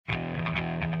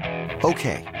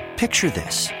Okay, picture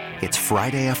this. It's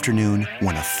Friday afternoon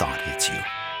when a thought hits you.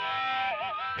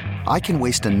 I can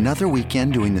waste another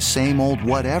weekend doing the same old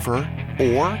whatever,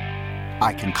 or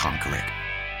I can conquer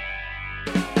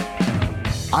it.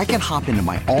 I can hop into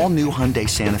my all-new Hyundai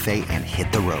Santa Fe and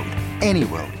hit the road. Any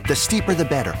road. The steeper, the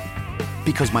better.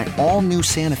 Because my all-new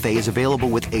Santa Fe is available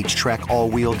with H-Track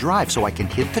all-wheel drive, so I can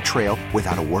hit the trail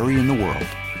without a worry in the world.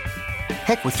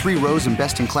 Heck, with 3 rows and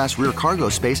best-in-class rear cargo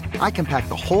space, I can pack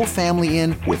the whole family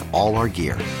in with all our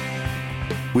gear.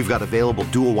 We've got available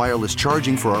dual wireless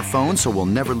charging for our phones, so we'll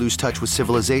never lose touch with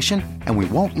civilization, and we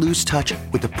won't lose touch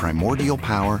with the primordial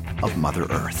power of Mother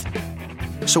Earth.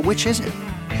 So which is it?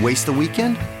 Waste the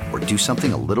weekend or do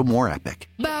something a little more epic?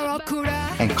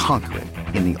 And conquer it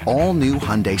in the all-new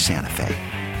Hyundai Santa Fe.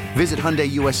 Visit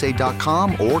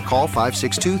HyundaiUSA.com or call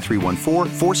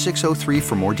 562-314-4603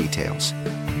 for more details.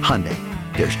 Hyundai,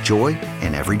 there's joy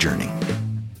in every journey.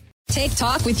 Take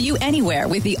talk with you anywhere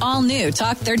with the all-new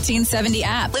Talk 1370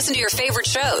 app. Listen to your favorite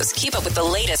shows, keep up with the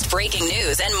latest breaking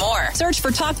news, and more. Search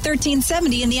for Talk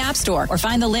 1370 in the App Store or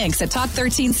find the links at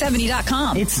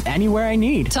talk1370.com. It's anywhere I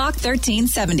need. Talk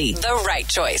 1370, the right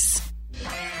choice.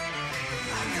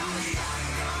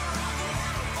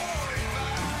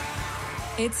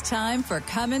 It's time for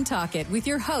Come and Talk It with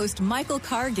your host, Michael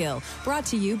Cargill, brought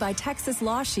to you by Texas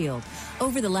Law Shield.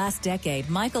 Over the last decade,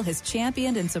 Michael has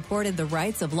championed and supported the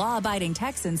rights of law-abiding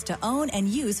Texans to own and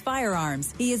use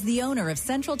firearms. He is the owner of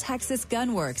Central Texas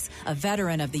Gun Works, a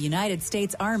veteran of the United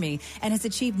States Army, and has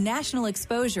achieved national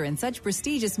exposure in such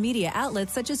prestigious media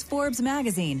outlets such as Forbes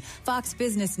Magazine, Fox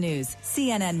Business News,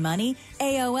 CNN Money,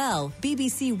 AOL,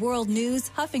 BBC World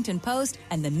News, Huffington Post,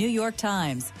 and the New York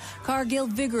Times. Cargill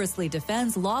vigorously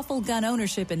defends lawful gun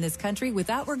ownership in this country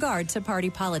without regard to party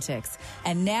politics.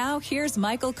 And now, here's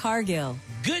Michael Cargill.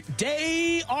 Good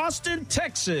day, Austin,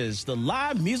 Texas, the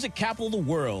live music capital of the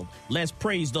world. Let's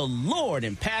praise the Lord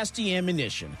and pass the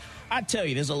ammunition. I tell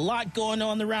you, there's a lot going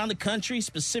on around the country,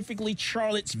 specifically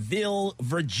Charlottesville,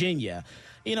 Virginia.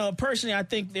 You know, personally, I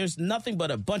think there's nothing but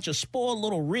a bunch of spoiled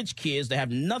little rich kids that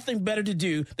have nothing better to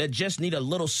do that just need a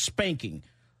little spanking.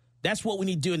 That's what we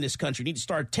need to do in this country. We need to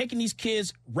start taking these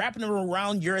kids, wrapping them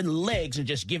around your legs, and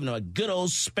just giving them a good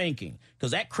old spanking, because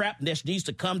that crap just needs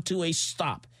to come to a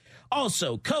stop.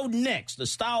 Also, Code Next, the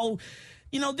style,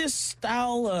 this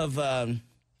style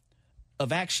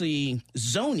of actually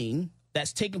zoning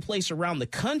that's taking place around the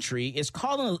country is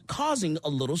causing a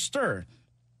little stir.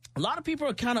 A lot of people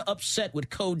are kind of upset with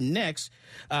Code Next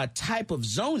type of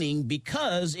zoning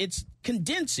because it's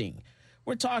condensing.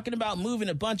 We're talking about moving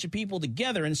a bunch of people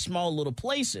together in small little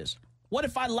places. What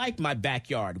if I like my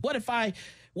backyard? What if I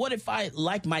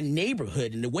like my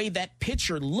neighborhood and the way that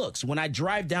picture looks when I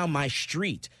drive down my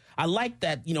street? I like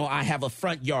that, I have a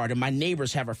front yard and my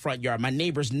neighbors have a front yard. My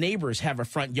neighbors' neighbors have a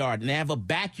front yard and they have a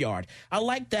backyard. I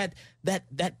like that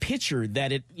picture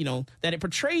that it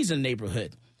portrays in the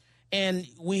neighborhood. And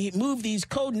we move these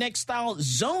Code Next style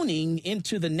zoning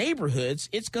into the neighborhoods,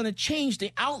 it's going to change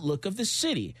the outlook of the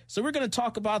city. So we're going to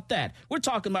talk about that. We're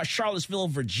talking about Charlottesville,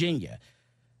 Virginia.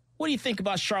 What do you think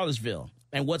about Charlottesville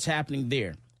and what's happening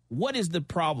there? What is the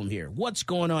problem here? What's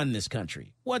going on in this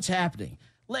country? What's happening?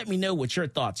 Let me know what your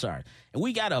thoughts are. And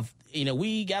we got a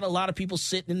lot of people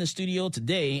sitting in the studio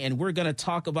today, and we're going to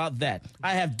talk about that.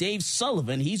 I have Dave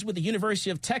Sullivan. He's with the University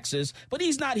of Texas, but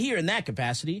he's not here in that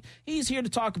capacity. He's here to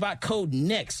talk about Code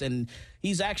Next, and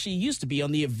he's actually used to be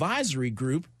on the advisory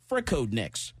group for Code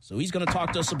Next. So he's going to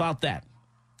talk to us about that.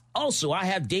 Also, I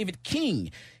have David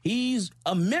King. He's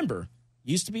a member,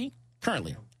 used to be,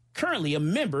 currently a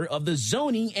member of the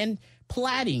Zoning and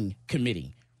Platting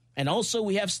Committee. And also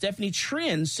we have Stephanie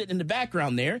Trin sitting in the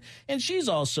background there, and she's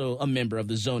also a member of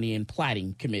the Zoning and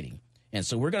Platting Committee. And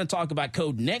so we're going to talk about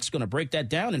Code Next, going to break that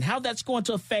down and how that's going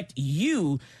to affect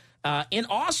you in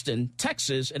Austin,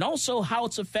 Texas, and also how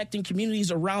it's affecting communities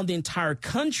around the entire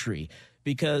country,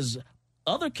 because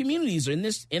other communities in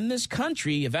this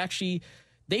country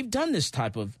they've done this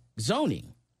type of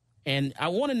zoning. And I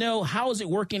want to know, how is it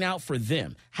working out for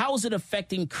them? How is it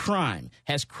affecting crime?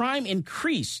 Has crime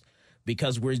increased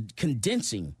because we're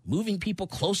condensing, moving people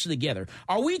closer together?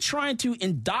 Are we trying to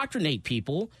indoctrinate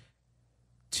people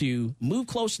to move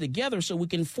closer together so we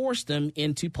can force them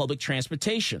into public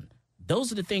transportation?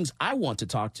 Those are the things I want to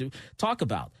talk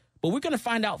about. But we're going to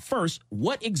find out first,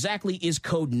 what exactly is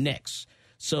Code Next?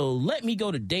 So let me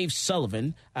go to Dave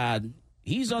Sullivan.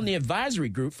 He's on the advisory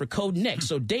group for Code Next.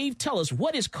 So Dave, tell us,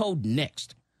 what is Code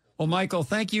Next? Well, Michael,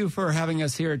 thank you for having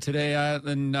us here today.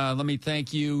 And let me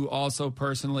thank you also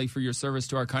personally for your service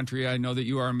to our country. I know that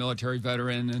you are a military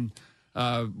veteran, and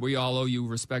we all owe you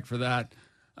respect for that.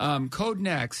 Code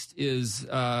Next is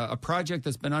a project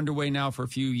that's been underway now for a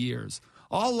few years.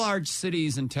 All large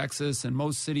cities in Texas and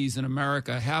most cities in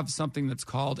America have something that's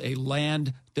called a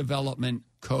land development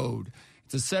code.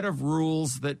 It's a set of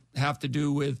rules that have to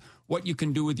do with what you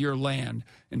can do with your land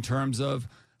in terms of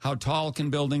how tall can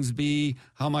buildings be,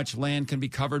 how much land can be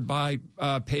covered by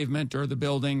pavement or the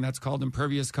building. That's called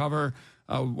impervious cover.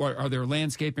 Are there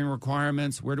landscaping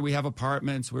requirements? Where do we have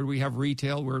apartments? Where do we have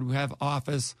retail? Where do we have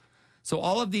office? So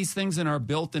all of these things in our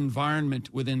built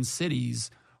environment within cities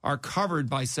are covered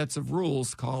by sets of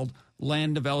rules called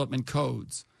land development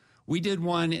codes. We did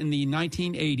one in the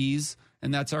 1980s,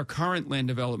 and that's our current land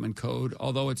development code,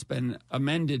 although it's been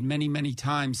amended many, many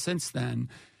times since then.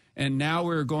 And now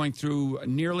we're going through a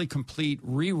nearly complete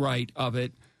rewrite of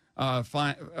it,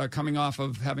 coming off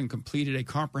of having completed a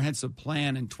comprehensive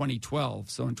plan in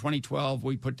 2012. So in 2012,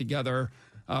 we put together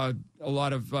a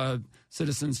lot of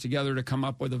citizens together to come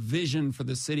up with a vision for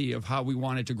the city of how we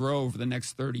want it to grow over the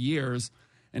next 30 years.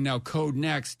 And now Code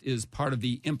Next is part of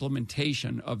the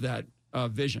implementation of that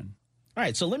vision. All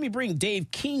right, so let me bring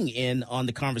Dave King in on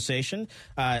the conversation,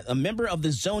 a member of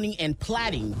the Zoning and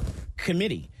Platting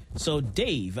Committee. So,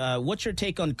 Dave, what's your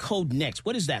take on Code Next?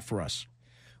 What is that for us?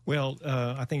 Well,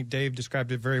 I think Dave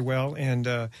described it very well. And,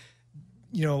 the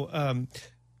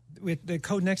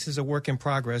Code Next is a work in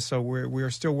progress, so we're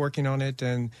still working on it.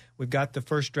 And we've got the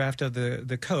first draft of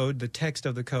the code, the text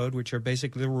of the code, which are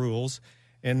basically the rules,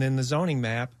 and then the zoning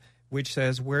map, which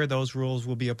says where those rules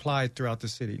will be applied throughout the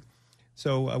city.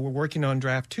 So we're working on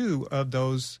draft 2 of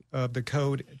those, the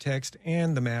code text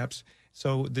and the maps.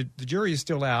 So the jury is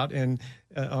still out and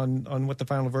on what the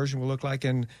final version will look like.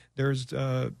 And there's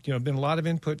been a lot of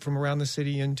input from around the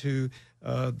city into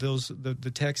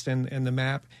the text and the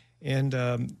map.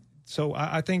 And so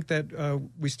I think that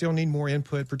we still need more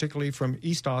input, particularly from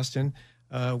East Austin,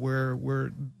 where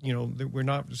we're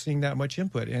not seeing that much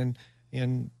input. And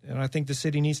I think the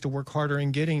city needs to work harder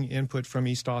in getting input from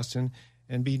East Austin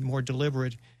and be more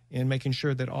deliberate in making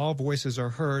sure that all voices are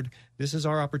heard. This is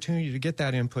our opportunity to get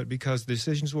that input because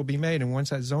decisions will be made, and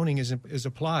once that zoning is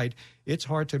applied, it's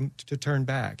hard to turn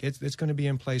back. It's going to be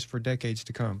in place for decades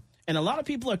to come. And a lot of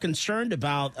people are concerned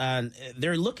about,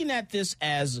 they're looking at this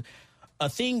as a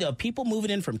thing of people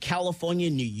moving in from California,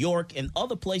 New York, and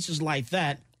other places like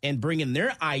that, and bringing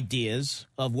their ideas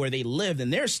of where they lived in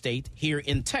their state here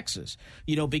in Texas,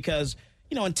 because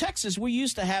in Texas, we're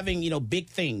used to having, big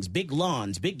things, big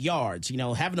lawns, big yards,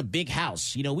 having a big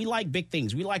house. We like big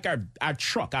things. We like our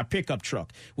truck, our pickup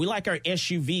truck. We like our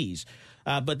SUVs.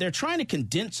 But they're trying to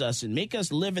condense us and make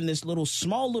us live in this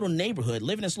small little neighborhood,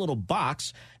 live in this little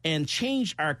box, and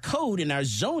change our code and our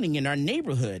zoning in our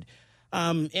neighborhood.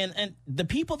 And the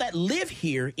people that live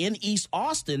here in East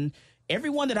Austin,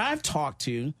 everyone that I've talked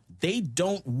to, they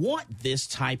don't want this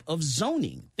type of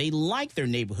zoning. They like their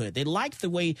neighborhood. They like the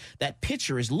way that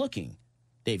picture is looking.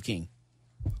 Dave King.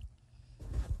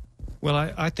 Well,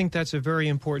 I think that's a very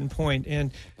important point.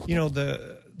 And,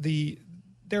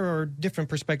 there are different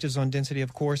perspectives on density,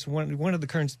 of course. One of the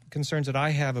current concerns that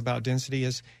I have about density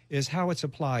is how it's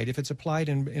applied. If it's applied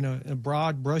in a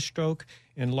broad brushstroke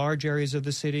in large areas of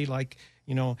the city, like,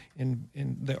 in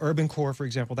the urban core, for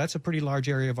example, that's a pretty large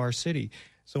area of our city.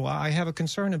 So I have a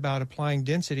concern about applying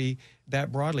density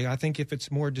that broadly. I think if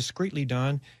it's more discreetly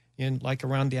done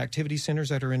around the activity centers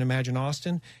that are in Imagine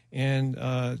Austin and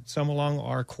some along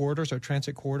our corridors, our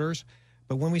transit corridors.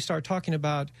 But when we start talking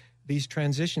about these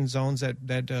transition zones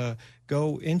that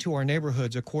go into our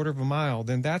neighborhoods a quarter of a mile,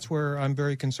 then that's where I'm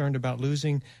very concerned about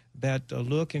losing that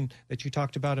look and that you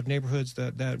talked about of neighborhoods,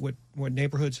 that what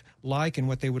neighborhoods like and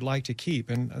what they would like to keep.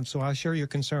 And so I share your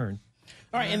concern.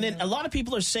 All right, and then a lot of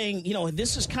people are saying,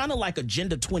 this is kind of like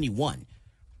Agenda 21.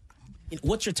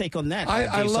 What's your take on that?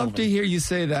 I love to hear you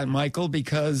say that, Michael,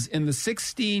 because in the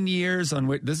 16 years on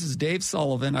which, this is Dave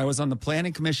Sullivan, I was on the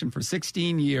Planning Commission for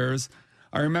 16 years.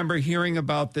 I remember hearing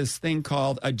about this thing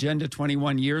called Agenda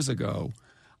 21 years ago.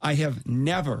 I have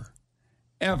never,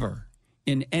 ever,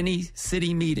 in any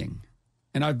city meeting,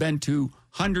 and I've been to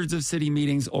hundreds of city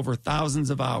meetings over thousands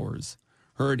of hours,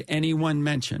 heard anyone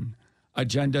mention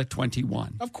Agenda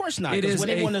 21. Of course not, because when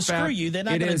they want to screw you, they're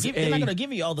not going to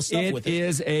give you all the stuff with it. It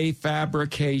is a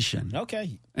fabrication.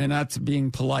 Okay. And that's being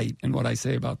polite in what I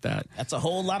say about that. That's a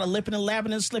whole lot of lipping and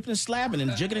labbing and slipping and slabbing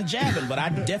and jigging and jabbing, but I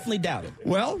definitely doubt it.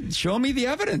 Well, show me the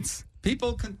evidence.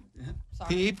 People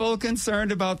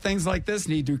concerned about things like this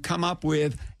need to come up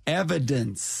with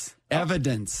evidence.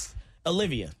 Evidence.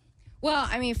 Olivia. Well,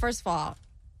 first of all,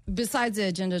 besides the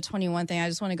Agenda 21 thing, I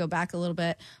just want to go back a little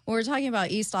bit. When we're talking about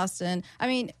East Austin,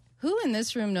 who in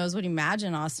this room knows what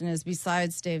Imagine Austin is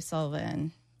besides Dave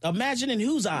Sullivan? Imagine in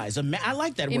whose eyes? I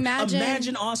like that word.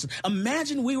 Imagine Austin.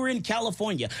 Imagine we were in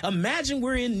California. Imagine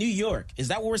we're in New York. Is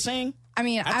that what we're saying? I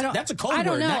mean, that's a code I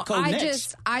don't word, know. not code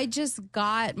next. I just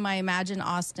got my Imagine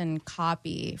Austin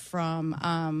copy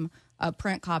from a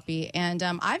print copy, and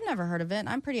I've never heard of it.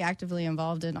 I'm pretty actively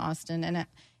involved in Austin and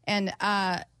in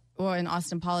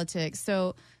Austin politics.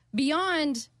 So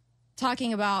beyond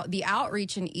talking about the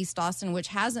outreach in East Austin, which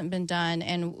hasn't been done,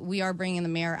 and we are bringing the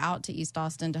mayor out to East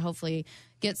Austin to hopefully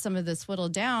get some of this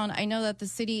whittled down. I know that the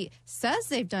city says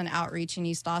they've done outreach in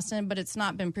East Austin, but it's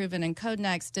not been proven. And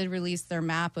CodeNext did release their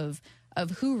map of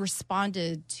who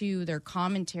responded to their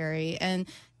commentary, and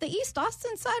the East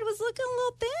Austin side was looking a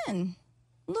little thin.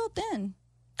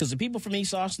 Because the people from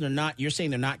East Austin you're saying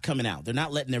they're not coming out. They're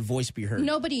not letting their voice be heard.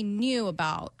 Nobody knew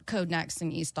about CodeNext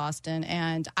in East Austin,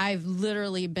 and I've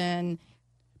literally been...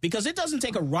 Because it doesn't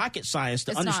take a rocket science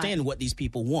to understand what these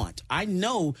people want. I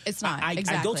know. It's not. I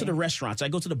go to the restaurants. I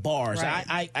go to the bars.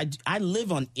 Right. I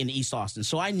live in East Austin,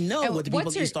 so I know what the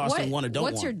people in East Austin want or don't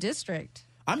want. What's your district?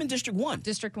 I'm in District 1.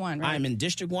 District 1, right? I'm in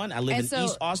District 1. I live in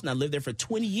East Austin. I lived there for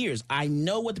 20 years. I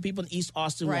know what the people in East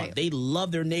Austin want. They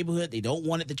love their neighborhood. They don't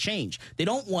want it to change. They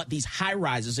don't want these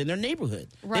high-rises in their neighborhood.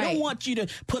 Right. They don't want you to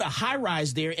put a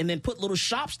high-rise there and then put little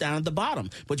shops down at the bottom.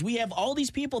 But we have all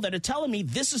these people that are telling me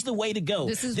this is the way to go.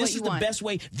 This is the best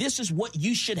way. This is what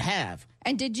you should have.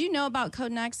 And did you know about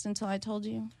CodeNext until I told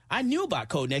you? I knew about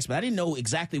CodeNext, but I didn't know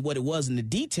exactly what it was in the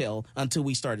detail until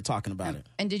we started talking about it.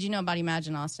 And did you know about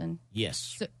Imagine Austin?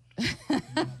 Yes.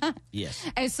 Yes.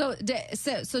 And so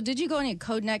did you go any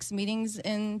CodeNext meetings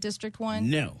in District 1?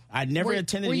 No. I never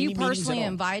attended any meetings at all. Were you personally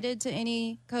invited to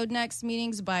any CodeNext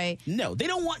meetings by... No, they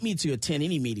don't want me to attend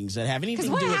any meetings that have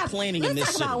anything to do with planning in this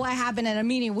city. Let's talk about what happened at a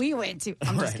meeting we went to.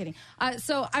 I'm just kidding.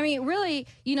 So, I mean, really,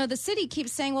 the city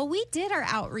keeps saying, well, we did our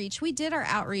outreach.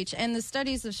 And the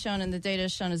studies have shown and the data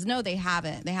has shown is no, they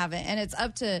haven't. And it's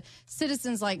up to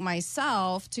citizens like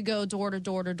myself to go door to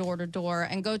door to door to door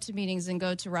and go to meetings and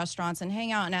go to restaurants and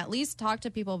hang out and at least talk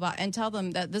to people about and tell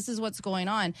them that this is what's going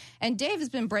on. And Dave has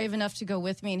been brave enough to go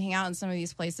with me and hang out in some of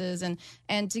these places and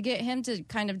to get him to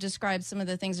kind of describe some of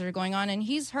the things that are going on. And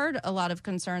he's heard a lot of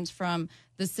concerns from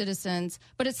the citizens,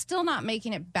 but it's still not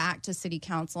making it back to city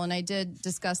council. And I did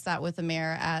discuss that with the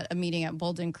mayor at a meeting at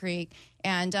Bolden Creek.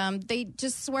 And they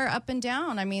just swear up and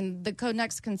down. I mean, the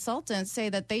CodeNext consultants say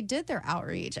that they did their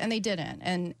outreach, and they didn't.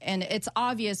 And it's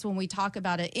obvious when we talk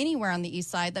about it anywhere on the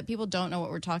east side that people don't know what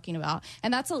we're talking about.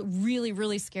 And that's really,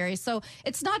 really scary. So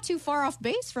it's not too far off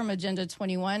base from Agenda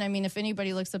 21. I mean, if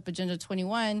anybody looks up Agenda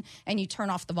 21 and you turn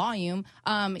off the volume,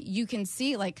 you can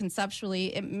see, like,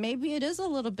 conceptually, maybe it is a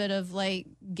little bit of, like,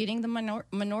 getting the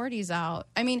minorities out.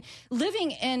 I mean, living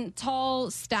in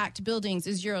tall, stacked buildings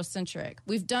is Eurocentric.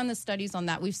 We've done the studies on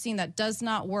that. We've seen that does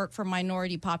not work for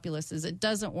minority populaces. It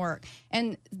doesn't work.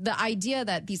 And the idea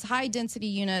that these high density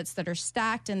units that are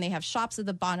stacked and they have shops at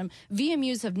the bottom,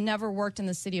 VMUs have never worked in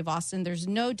the city of Austin. There's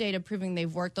no data proving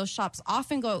they've worked. Those shops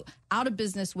often go out of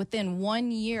business within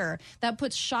 1 year. That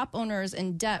puts shop owners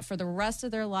in debt for the rest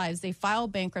of their lives. They file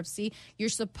bankruptcy. You're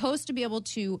supposed to be able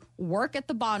to work at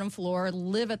the bottom floor,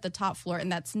 live at the top floor, and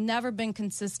that's never been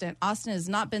consistent. Austin has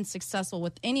not been successful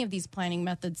with any of these planning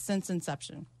methods since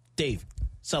inception. Dave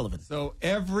Sullivan. So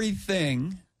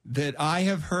everything that I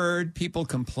have heard people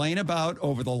complain about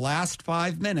over the last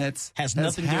 5 minutes has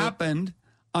happened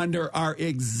under our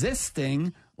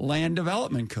existing land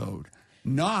development code,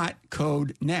 not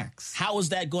CodeNext. How is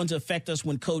that going to affect us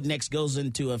when CodeNext goes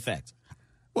into effect?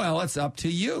 Well, it's up to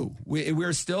you.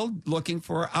 We're still looking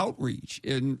for outreach.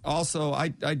 And also, I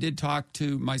did talk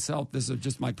to myself. This is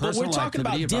just my personal activity. But we're talking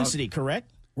about density, correct?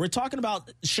 We're talking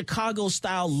about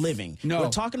Chicago-style living. No, we're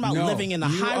talking about living in the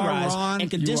high-rise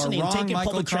and conditioning and taking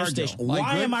public transportation.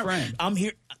 Why am I? I'm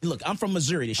here. Look, I'm from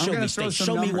Missouri. To show me states.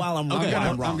 Show me while I'm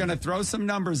wrong. I'm going to throw some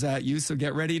numbers at you, so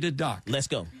get ready to duck. Let's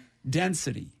go.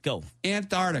 Density. Go.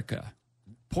 Antarctica,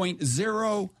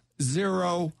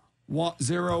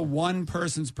 0.0001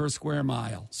 persons per square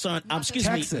mile. Son, excuse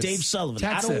Texas, me, Dave Sullivan.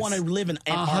 Texas, I don't want to live in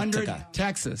Antarctica.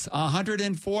 Texas,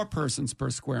 104 persons per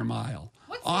square mile.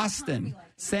 Austin,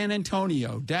 San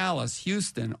Antonio, Dallas,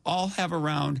 Houston all have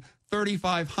around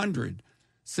 3,500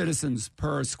 citizens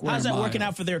per square mile. How's that working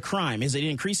out for their crime? Is it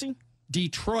increasing?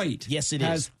 Detroit, yes, it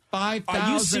has is. 5,000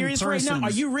 Are you serious right now? Are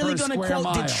you really going to quote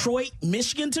mile. Detroit,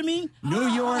 Michigan to me? New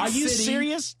York City. Are you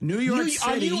serious? New York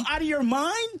City. Are you out of your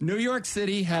mind? New York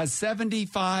City has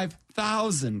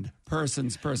 75,000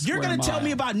 persons per square mile. You're going to tell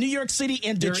me about New York City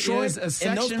and Detroit there is a section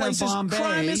and those places? of Bombay,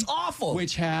 crime is awful.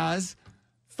 Which has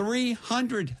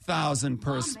 300,000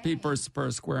 per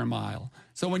square mile.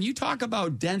 So when you talk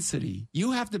about density,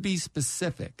 you have to be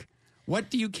specific. What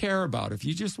do you care about? If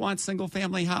you just want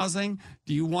single-family housing,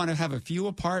 do you want to have a few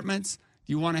apartments?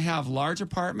 Do you want to have large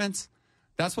apartments?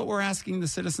 That's what we're asking the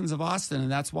citizens of Austin,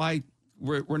 and that's why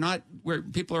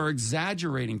people are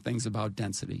exaggerating things about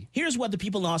density. Here's what the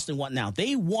people in Austin want now.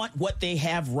 They want what they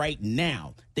have right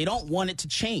now. They don't want it to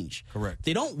change. Correct.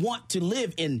 They don't want to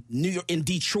live in New York, in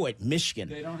Detroit, Michigan.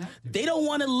 They don't have to. They don't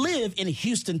want to live in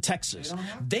Houston, Texas.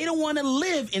 They don't want to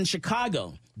live in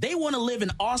Chicago. They want to live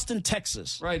in Austin,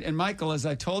 Texas. Right. And Michael, as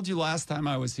I told you last time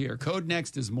I was here, Code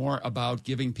Next is more about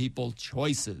giving people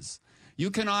choices. You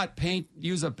cannot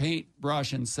use a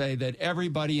paintbrush and say that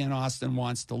everybody in Austin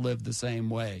wants to live the same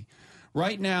way.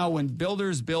 Right now, when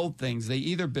builders build things, they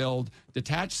either build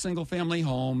detached single-family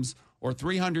homes or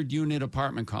 300-unit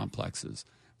apartment complexes.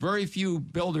 Very few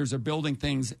builders are building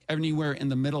things anywhere in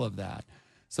the middle of that.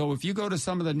 So if you go to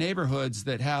some of the neighborhoods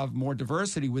that have more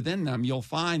diversity within them, you'll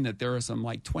find that there are some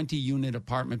like 20-unit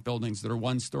apartment buildings that are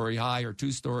 1-story high or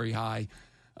 2-story high.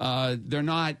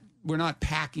 We're not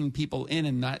packing people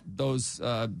in those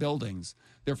buildings.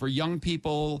 They're for young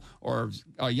people or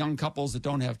young couples that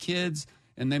don't have kids,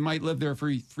 and they might live there for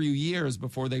a few years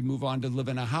before they move on to live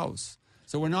in a house.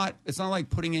 So it's not like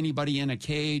putting anybody in a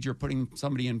cage or putting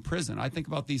somebody in prison. I think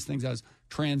about these things as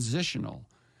transitional.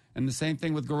 And the same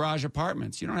thing with garage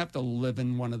apartments. You don't have to live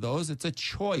in one of those. It's a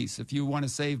choice. If you want to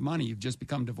save money, you've just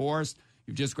become divorced,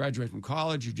 you've just graduated from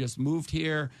college, you've just moved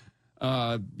here,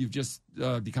 you've just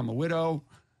become a widow.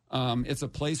 It's a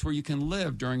place where you can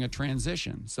live during a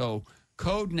transition. So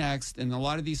Code Next and a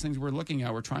lot of these things we're looking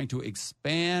at, we're trying to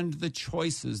expand the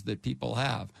choices that people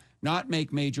have, not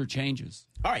make major changes.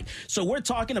 All right, so we're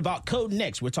talking about Code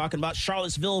Next. We're talking about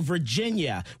Charlottesville,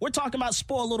 Virginia. We're talking about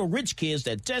spoiled little rich kids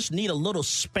that just need a little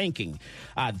spanking.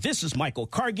 This is Michael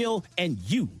Cargill, and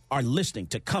you are listening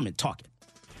to Come and Talk It.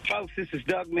 Folks, this is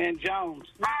Doug Man Jones.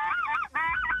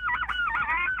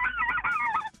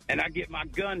 And I get my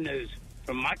gun news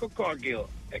from Michael Cargill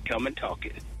at Come and Talk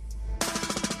It.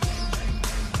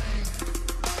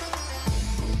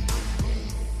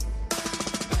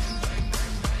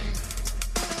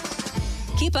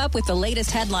 Keep up with the latest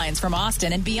headlines from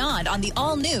Austin and beyond on the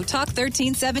all-new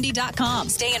Talk1370.com.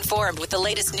 Stay informed with the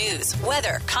latest news,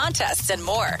 weather, contests, and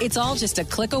more. It's all just a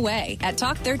click away at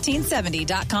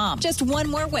Talk1370.com. Just one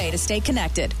more way to stay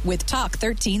connected with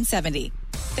Talk1370.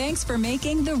 Thanks for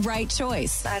making the right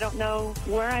choice. I don't know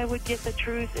where I would get the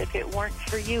truth if it weren't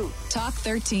for you. Talk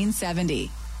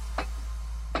 1370.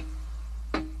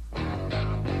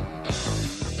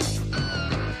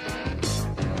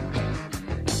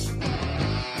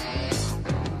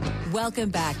 Welcome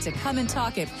back to Come and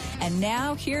Talk It. And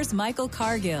now here's Michael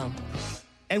Cargill.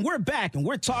 And we're back, and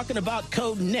we're talking about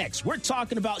Code Next. We're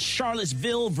talking about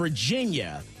Charlottesville,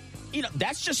 Virginia. You know,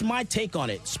 that's just my take on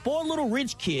it. Spoiled little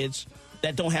rich kids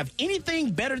that don't have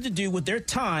anything better to do with their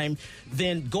time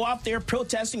than go out there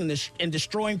protesting and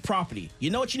destroying property. You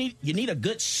know what you need? You need a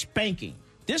good spanking.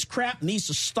 This crap needs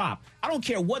to stop. I don't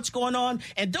care what's going on,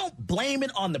 and don't blame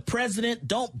it on the president.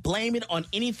 Don't blame it on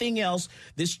anything else.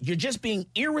 You're just being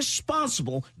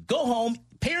irresponsible. Go home.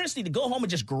 Parents need to go home and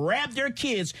just grab their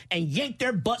kids and yank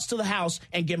their butts to the house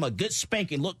and give them a good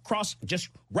spanking. Look, just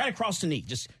right across the knee.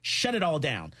 Just shut it all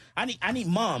down. I need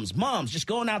moms, just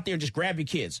going out there and just grab your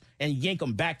kids and yank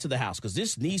them back to the house because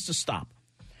this needs to stop.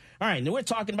 All right, now we're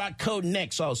talking about Code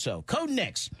Next also. Code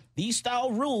Next, these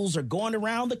style rules are going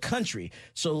around the country.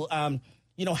 So,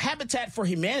 Habitat for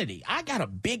Humanity. I got a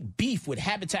big beef with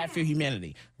Habitat for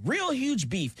Humanity. Real huge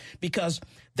beef because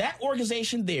that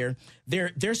organization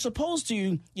they're supposed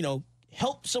to,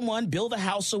 help someone build a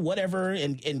house or whatever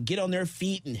and get on their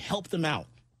feet and help them out.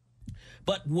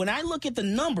 But when I look at the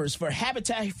numbers for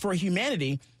Habitat for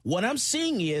Humanity, what I'm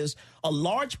seeing is a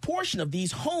large portion of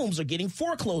these homes are getting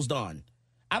foreclosed on.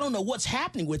 I don't know what's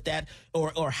happening with that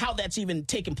or how that's even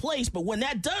taking place, but when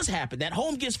that does happen, that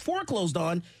home gets foreclosed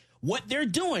on, what they're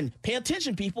doing, pay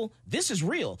attention, people, this is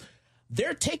real.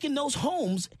 They're taking those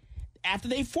homes after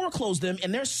they foreclose them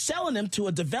and they're selling them to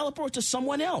a developer or to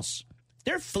someone else.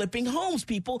 They're flipping homes,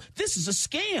 people. This is a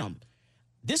scam.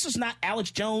 This is not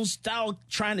Alex Jones style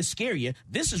trying to scare you.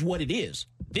 This is what it is.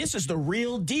 This is the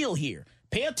real deal here.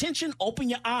 Pay attention, open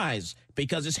your eyes,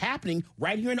 because it's happening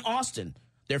right here in Austin.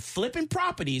 They're flipping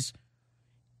properties,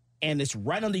 and it's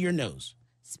right under your nose.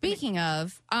 Speaking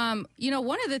of, one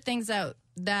of the things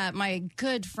that my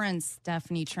good friend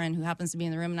Stephanie Trent, who happens to be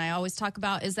in the room, and I always talk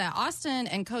about is that Austin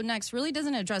and Code Next really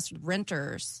doesn't address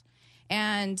renters.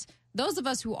 And those of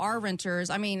us who are renters,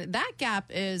 I mean, that gap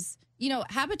is,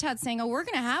 Habitat saying, we're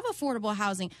going to have affordable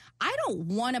housing. I don't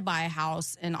want to buy a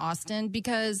house in Austin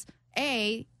because,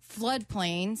 A,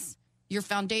 floodplains, your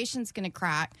foundation's going to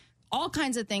crack. all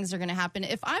kinds of things are going to happen.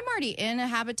 If I'm already in a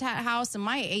Habitat house and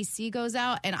my AC goes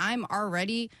out and I'm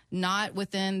already not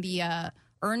within the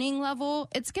earning level,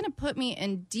 it's going to put me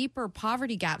in deeper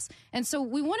poverty gaps. And so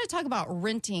we want to talk about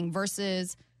renting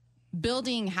versus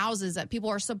building houses that people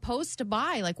are supposed to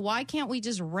buy. Like, why can't we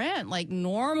just rent like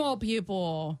normal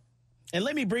people? And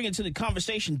let me bring into the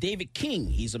conversation David King.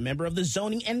 He's a member of the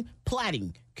Zoning and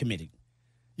Platting Committee.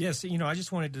 Yes, I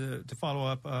just wanted to follow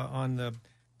up on the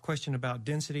question about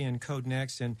density and Code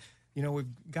Next. And, we've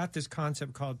got this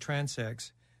concept called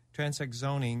transect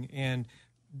zoning. And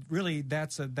really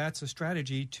that's a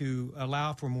strategy to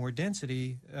allow for more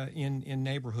density in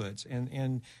neighborhoods.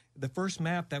 And the first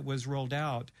map that was rolled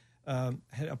out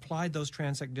had applied those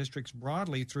transect districts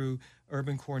broadly through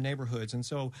urban core neighborhoods. And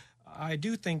so I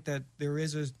do think that there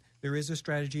is a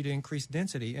strategy to increase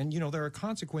density. And, there are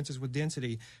consequences with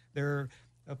density. There are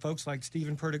folks like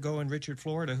Stephen Perdigo and Richard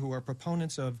Florida who are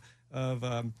proponents of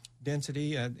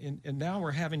density. And now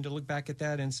we're having to look back at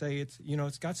that and say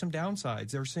it's got some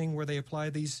downsides. They're seeing where they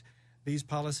apply these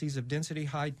policies of density,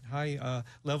 high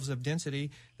levels of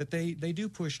density, that they do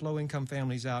push low-income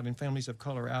families out and families of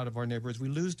color out of our neighborhoods. We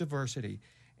lose diversity.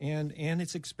 And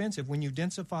it's expensive. When you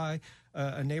densify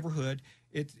a neighborhood,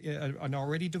 an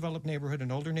already developed neighborhood,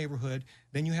 an older neighborhood,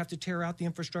 then you have to tear out the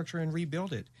infrastructure and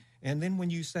rebuild it. And then when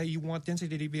you say you want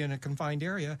density to be in a confined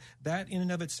area, that in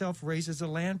and of itself raises the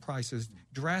land prices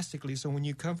drastically. So when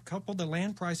you couple the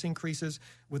land price increases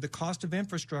with the cost of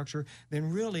infrastructure,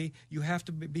 then really you have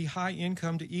to be high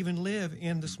income to even live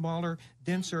in the smaller,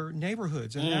 denser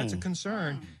neighborhoods. And that's a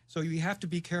concern. So you have to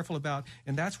be careful about,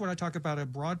 and that's what I talk about, a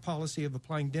broad policy of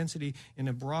applying density in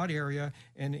a broad area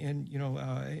and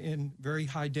in very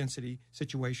high density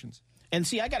situations. And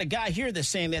see, I got a guy here that's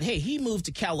saying that, hey, he moved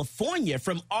to California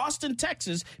from Austin,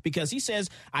 Texas, because he says,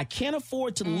 I can't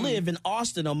afford to live in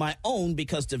Austin on my own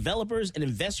because developers and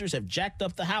investors have jacked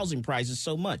up the housing prices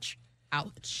so much.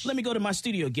 Ouch. Let me go to my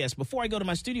studio guest. Before I go to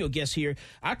my studio guest here,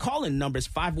 our call-in number is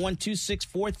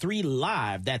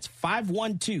 512-643-LIVE. That's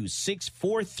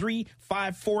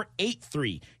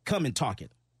 512-643-5483. Come and talk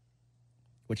it.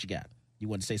 What you got? You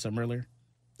wanted to say something earlier?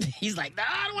 He's like, no,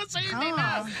 I don't want to say anything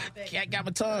now. Can't got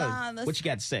my tongue. What you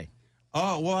got to say?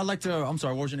 Well, I'd like to, I'm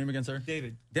sorry, what was your name again, sir?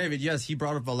 David, yes, he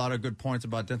brought up a lot of good points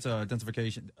about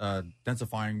densifying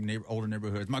older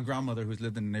neighborhoods. My grandmother, who's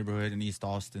lived in the neighborhood in East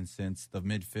Austin since the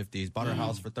mid-'50s, bought her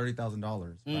house for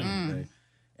 $30,000 back in the day.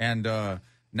 And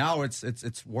now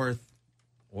it's worth,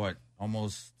 what,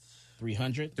 almost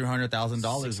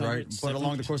 $300,000, right? But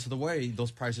along the course of the way, those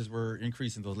prices were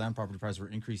increasing, those land property prices were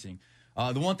increasing.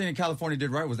 The one thing that California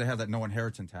did right was they have that no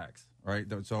inheritance tax, right?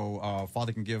 So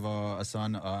father can give a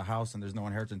son a house and there's no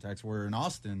inheritance tax. Where in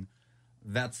Austin,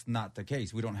 that's not the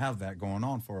case. We don't have that going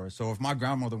on for us. So if my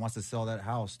grandmother wants to sell that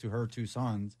house to her two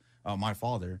sons, my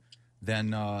father,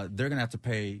 then they're going to have to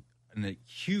pay a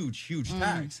huge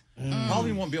tax.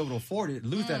 Probably won't be able to afford it,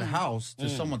 lose that house to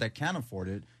someone that can afford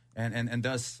it. And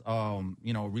thus,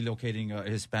 relocating a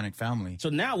Hispanic family. So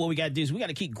now what we got to do is we got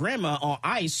to keep grandma on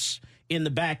ice in the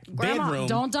back bedroom.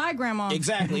 Don't die, Grandma.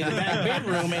 Exactly, in the back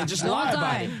bedroom and just lie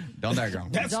about it. Don't die, Grandma.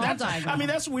 Don't die, Grandma. I mean,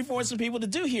 that's what we force some people to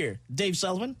do here. Dave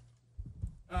Sullivan?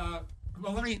 Well,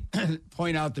 let me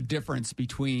point out the difference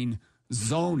between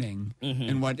zoning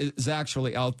and what is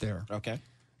actually out there. Okay.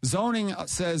 Zoning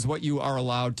says what you are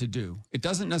allowed to do. It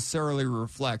doesn't necessarily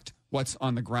reflect what's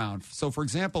on the ground. So, for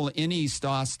example, in East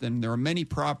Austin, there are many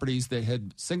properties that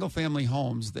had single-family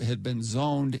homes that had been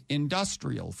zoned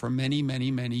industrial for many,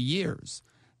 many, many years.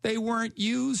 They weren't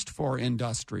used for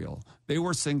industrial. They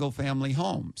were single-family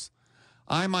homes.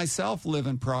 I myself live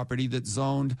in property that's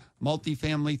zoned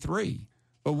multifamily 3,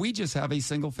 but we just have a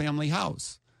single-family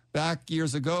house. Back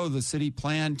years ago, the city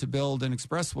planned to build an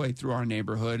expressway through our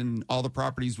neighborhood, and all the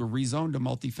properties were rezoned to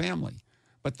multifamily.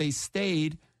 But they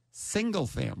stayed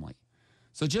single-family.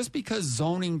 So just because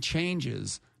zoning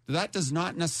changes, that does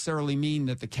not necessarily mean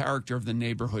that the character of the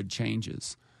neighborhood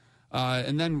changes.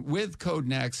 And then with Code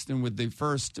Next and with the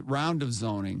first round of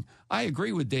zoning, I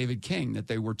agree with David King that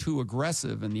they were too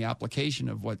aggressive in the application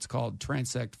of what's called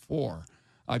Transect 4.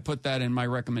 I put that in my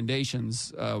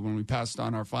recommendations when we passed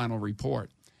on our final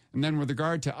report. And then with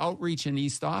regard to outreach in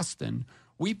East Austin,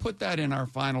 we put that in our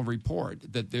final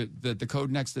report, that the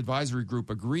Code Next Advisory Group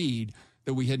agreed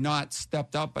that we had not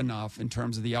stepped up enough in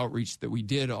terms of the outreach that we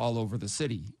did all over the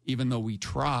city, even though we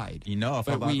tried. Enough,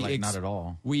 but not at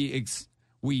all. We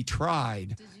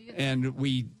tried, and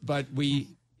when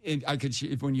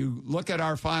you look at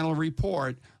our final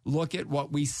report, look at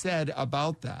what we said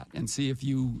about that and see if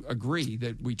you agree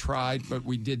that we tried, but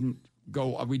we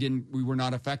were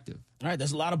not effective. All right,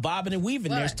 there's a lot of bobbing and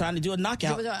weaving there. It's time to do a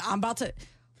knockout.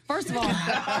 First of all,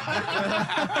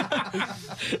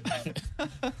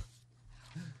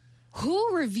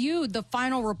 who reviewed the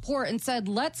final report and said,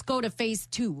 let's go to phase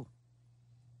 2?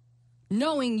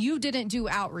 Knowing you didn't do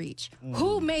outreach.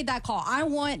 Who made that call? I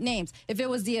want names. If it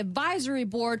was the advisory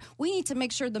board, we need to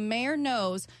make sure the mayor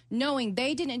knows, knowing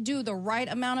they didn't do the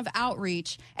right amount of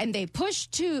outreach and they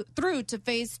pushed through to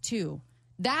phase 2.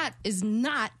 That is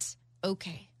not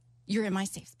okay. You're in my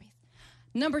safe space.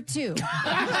 Number 2.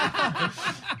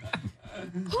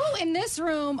 Who in this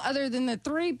room, other than the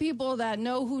 3 people that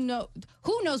know who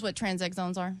knows what transect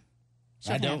zones are?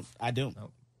 I don't.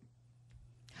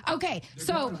 Okay,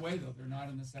 so They're not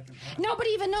in the second round.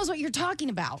 nobody even knows what you're talking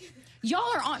about. We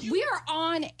are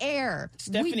on air.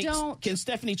 Stephanie, We don't. Can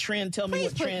Stephanie Tran tell me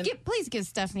what Tran? Please give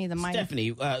Stephanie the mic.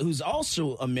 Stephanie, who's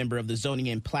also a member of the Zoning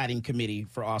and Platting Committee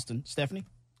for Austin. Stephanie?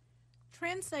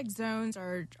 Transect zones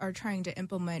are trying to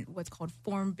implement what's called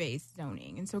form-based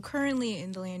zoning. And so currently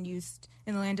in the land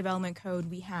development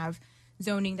code, we have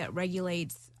zoning that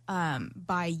regulates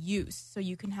by use. So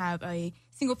you can have a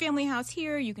single-family house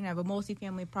here, you can have a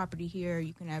multifamily property here,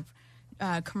 you can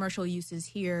have commercial uses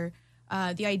here.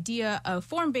 The idea of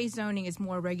form-based zoning is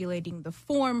more regulating the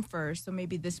form first. So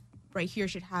maybe this right here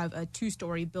should have a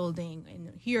 2-story building,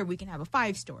 and here we can have a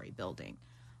 5-story building.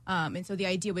 And so the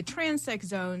idea with transect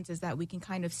zones is that we can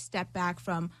kind of step back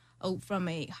from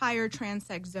a higher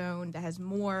transect zone that has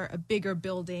a bigger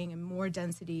building and more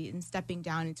density, and stepping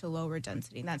down into lower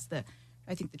density. And that's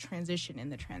I think the transition in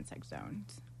the transect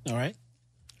zones. All right.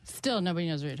 Still, nobody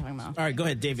knows what you're talking about. All right, go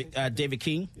ahead, David. David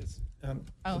King. Yes. I'm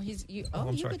you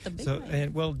sorry. Get the big mic.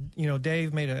 And well,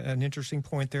 Dave made an interesting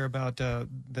point there about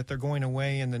that they're going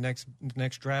away in the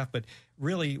next draft. But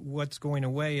really, what's going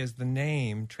away is the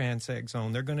name transect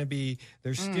zone.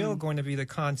 There's still going to be the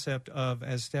concept of,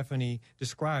 as Stephanie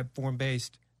described,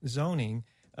 form-based zoning,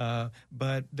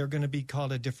 but they're going to be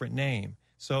called a different name.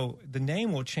 So the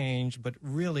name will change, but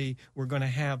really, we're going to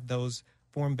have those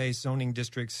form-based zoning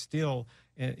districts still,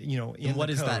 in and what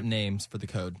the is code. that names for the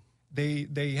code? They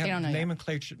have don't know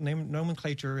yet.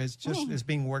 nomenclature is is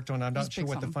being worked on. I'm not Just sure pick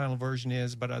what the something. final version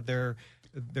is, but they're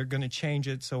going to change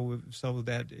it so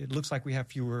that it looks like we have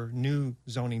fewer new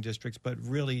zoning districts, but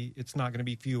really it's not going to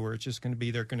be fewer. It's just going to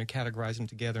be they're going to categorize them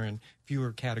together in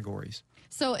fewer categories.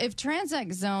 So if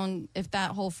transect zone, if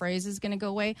that whole phrase is going to go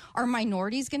away, are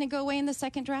minorities going to go away in the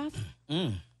second draft?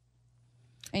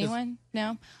 Anyone?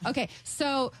 No? Okay.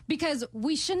 So because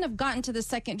we shouldn't have gotten to the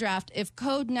second draft if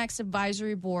Code Next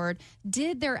Advisory Board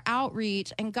did their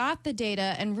outreach and got the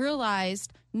data and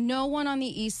realized no one on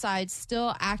the east side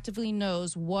still actively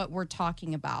knows what we're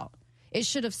talking about. It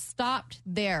should have stopped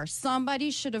there.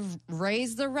 Somebody should have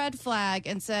raised the red flag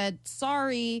and said,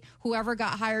 sorry, whoever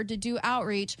got hired to do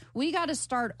outreach, we got to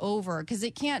start over, because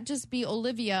it can't just be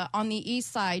Olivia on the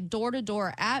east side, door to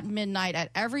door at midnight at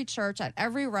every church, at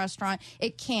every restaurant.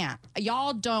 It can't.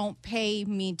 Y'all don't pay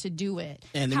me to do it.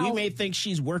 And then we may think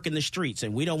she's working the streets,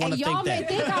 and we don't want to think y'all that.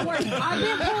 may think I'm working. I've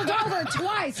been pulled over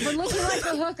twice for looking like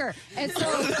a hooker.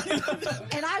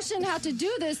 And I shouldn't have to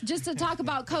do this just to talk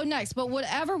about Code Next. But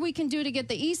whatever we can do to get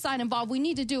the east side involved, we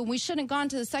need to do. And we shouldn't have gone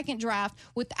to the second draft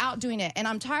without doing it. And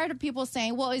I'm tired of people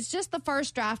saying, well, it's just the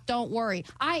first draft, don't worry.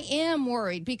 I am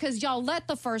worried because y'all let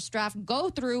the first draft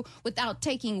go through without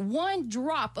taking one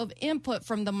drop of input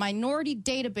from the minority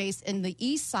database in the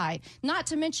east side, not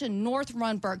to mention North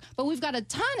Runberg. But we've got a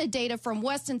ton of data from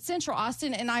West and Central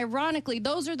Austin, and ironically,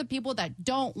 those are the people that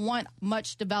don't want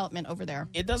much development over there.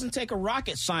 It doesn't take a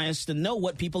rocket science to know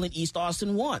what people in East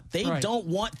Austin want. They don't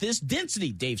want this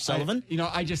density, Dave Sullivan.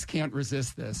 I just can't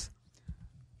resist this.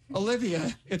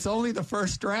 Olivia, it's only the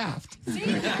first draft.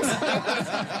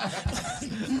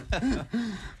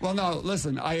 Well, no,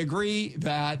 listen, I agree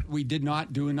that we did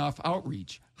not do enough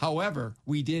outreach. However,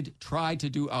 we did try to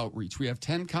do outreach. We have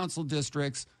 10 council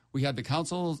districts. We had the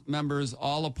council members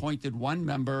all appointed one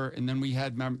member, and then we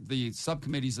had the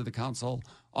subcommittees of the council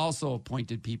also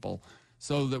appointed people,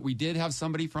 so that we did have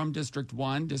somebody from District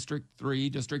 1, District 3,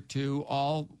 District 2,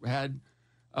 all had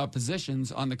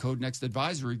positions on the Code Next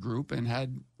Advisory Group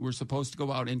and were supposed to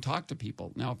go out and talk to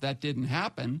people. Now, if that didn't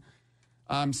happen,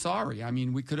 I'm sorry. I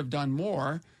mean, we could have done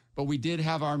more, but we did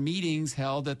have our meetings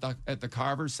held at the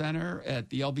Carver Center, at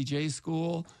the LBJ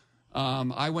School.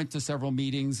 I went to several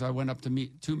meetings. I went up to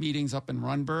 2 meetings up in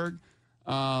Runberg.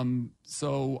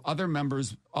 So other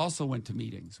members also went to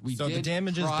meetings. We did the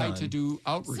damage is done. to do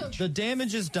outreach. The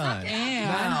damage is done.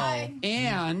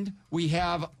 And we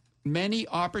have many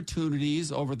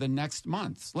opportunities over the next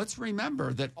months. Let's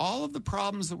remember that all of the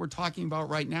problems that we're talking about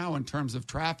right now in terms of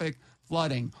traffic,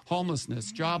 flooding,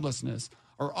 homelessness, joblessness,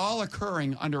 are all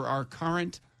occurring under our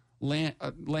current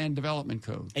land development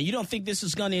code. And you don't think this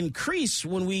is going to increase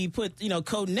when we put,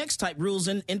 Code Next type rules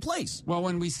in place? Well,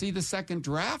 when we see the second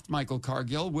draft, Michael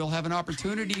Cargill, we'll have an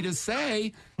opportunity to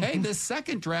say, hey, this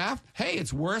second draft, hey,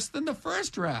 it's worse than the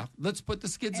first draft. Let's put the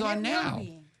skids on now,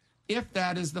 if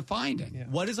that is the finding. Yeah.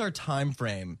 What is our time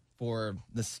frame for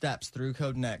the steps through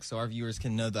Code Next so our viewers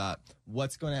can know that?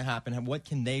 What's going to happen? What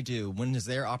can they do? When is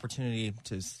their opportunity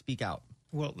to speak out?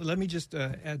 Well, let me just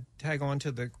tag on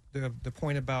to the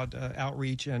point about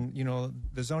outreach and,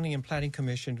 the Zoning and Planning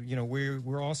Commission.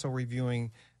 We're also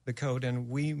reviewing the code, and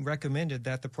we recommended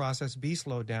that the process be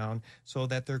slowed down so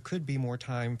that there could be more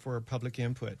time for public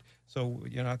input. So,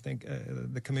 I think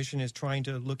the commission is trying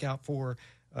to look out for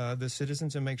the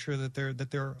citizens and make sure that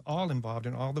they're all involved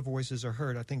and all the voices are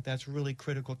heard. I think that's really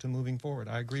critical to moving forward.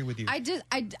 I agree with you.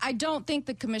 I don't think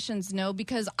the commissions know,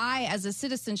 because I, as a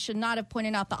citizen, should not have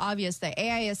pointed out the obvious that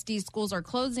AISD schools are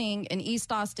closing in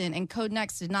East Austin, and Code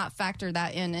Next did not factor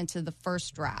that into the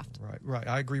first draft. Right.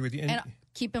 I agree with you. And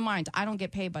keep in mind, I don't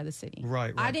get paid by the city.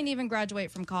 Right. I didn't even graduate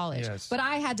from college, but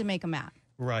I had to make a map.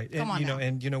 Right,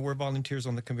 and we're volunteers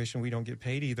on the commission. We don't get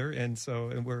paid either, and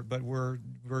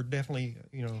we're definitely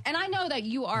And I know that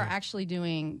you are actually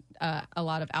doing a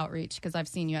lot of outreach, because I've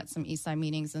seen you at some Eastside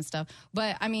meetings and stuff.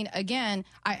 But I mean, again,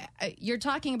 you're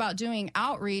talking about doing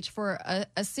outreach for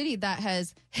a city that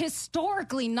has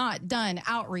historically not done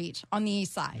outreach on the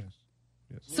East Side.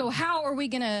 Yes. So how are we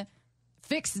going to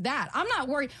fix that? I'm not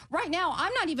worried right now.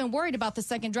 I'm not even worried about the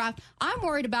second draft. I'm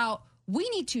worried about we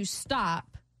need to stop,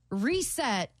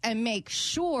 reset, and make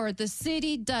sure the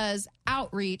city does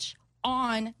outreach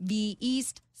on the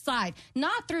East Side,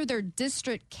 not through their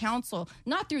district council,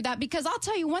 not through that, because I'll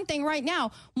tell you one thing right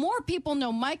now, more people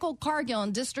know Michael Cargill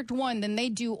in District 1 than they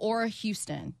do Ora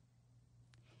Houston.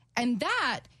 And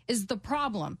that is the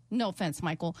problem. No offense,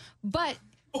 Michael, but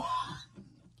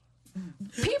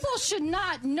people should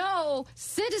not know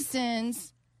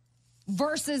citizens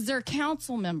versus their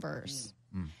council members.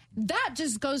 That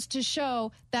just goes to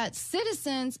show that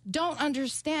citizens don't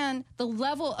understand the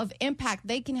level of impact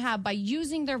they can have by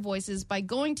using their voices, by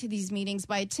going to these meetings,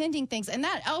 by attending things. And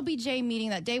that LBJ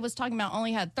meeting that Dave was talking about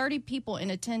only had 30 people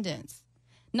in attendance.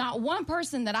 Not one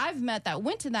person that I've met that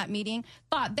went to that meeting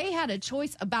thought they had a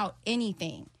choice about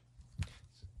anything.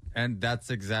 And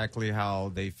that's exactly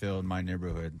how they feel in my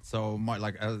neighborhood. So,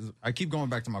 I keep going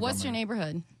back to my. What's your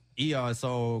neighborhood?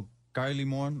 So Guy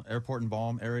Limon, Airport and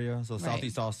Balm area. So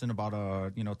Southeast Austin, about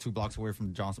 2 blocks away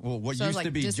from Johnson. Well, what used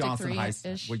to be Johnson High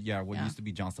School. Used to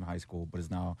be Johnson High School, but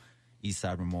is now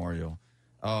Eastside Memorial.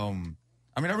 I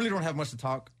really don't have much to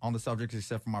talk on the subject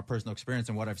except for my personal experience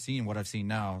and what I've seen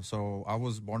now. So I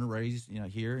was born and raised,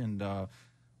 here, and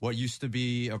what used to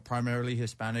be a primarily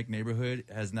Hispanic neighborhood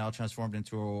has now transformed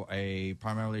into a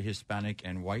primarily Hispanic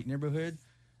and white neighborhood.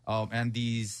 And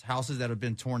these houses that have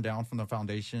been torn down from the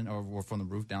foundation or from the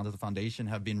roof down to the foundation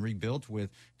have been rebuilt with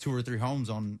 2 or 3 homes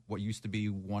on what used to be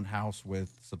one house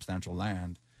with substantial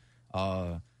land.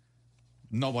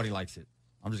 Nobody likes it.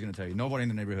 I'm just going to tell you, nobody in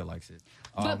the neighborhood likes it.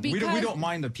 We don't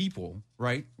mind the people,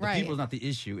 right? The people is not the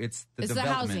issue. It's the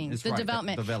development. Housing, the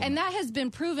development. And that has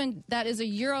been proven that is a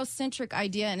Eurocentric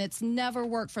idea, and it's never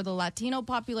worked for the Latino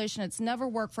population. It's never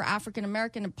worked for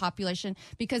African-American population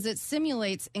because it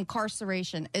simulates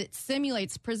incarceration. It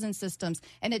simulates prison systems,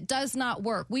 and it does not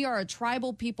work. We are a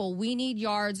tribal people. We need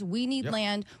yards. We need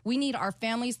land. We need our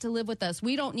families to live with us.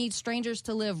 We don't need strangers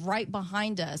to live right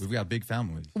behind us. We've got big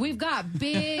families. We've got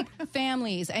big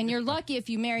families. And you're lucky if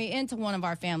you marry into one of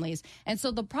our families. And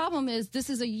so the problem is this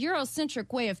is a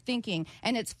Eurocentric way of thinking,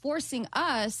 and it's forcing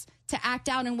us to act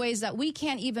out in ways that we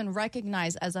can't even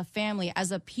recognize as a family,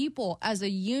 as a people, as a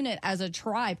unit, as a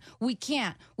tribe. We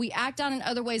can't. We act out in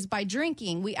other ways by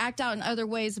drinking. We act out in other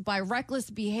ways by reckless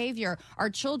behavior. Our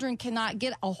children cannot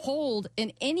get a hold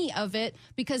in any of it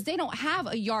because they don't have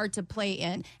a yard to play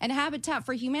in. And Habitat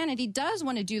for Humanity does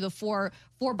want to do the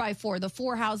 4x4, the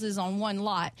 4 houses on one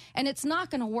lot. And it's not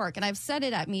going to work. And I've said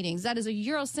it at meetings. That is a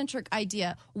Eurocentric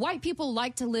idea. White people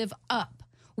like to live up.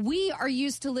 We are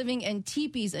used to living in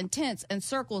teepees and tents and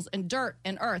circles and dirt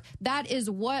and earth. That is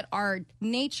what our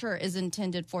nature is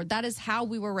intended for. That is how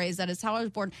we were raised. That is how I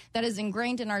was born. That is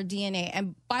ingrained in our DNA.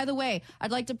 And by the way,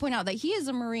 I'd like to point out that he is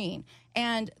a Marine.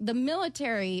 And the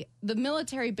military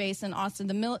base in Austin,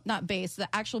 the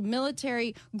actual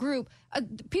military group,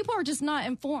 people are just not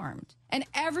informed. And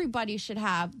everybody should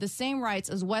have the same rights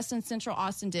as West and Central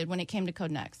Austin did when it came to Code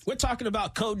Next. We're talking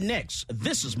about Code Next.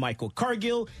 This is Michael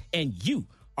Cargill, and you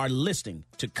are listening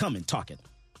to Come and Talk It.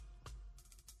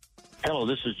 Hello,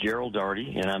 this is Gerald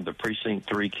Daugherty, and I'm the Precinct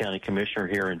 3 County Commissioner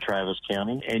here in Travis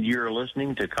County, and you're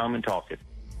listening to Come and Talk It.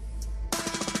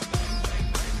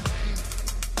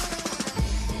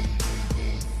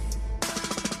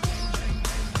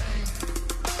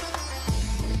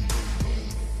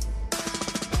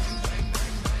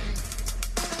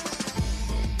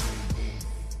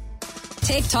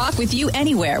 Take talk with you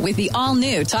anywhere with the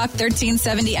all-new Talk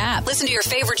 1370 app. Listen to your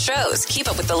favorite shows, keep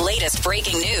up with the latest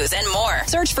breaking news, and more.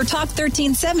 Search for Talk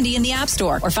 1370 in the App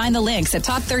Store or find the links at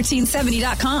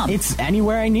talk1370.com. It's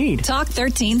anywhere I need. Talk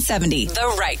 1370,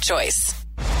 the right choice.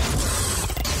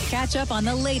 Catch up on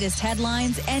the latest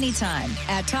headlines anytime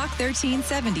at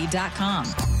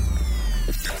talk1370.com.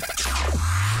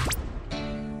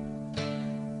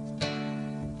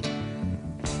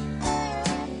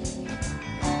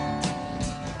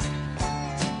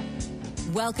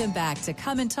 Welcome back to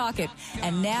Come and Talk It.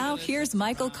 And now here's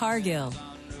Michael Cargill.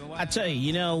 I tell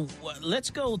you, let's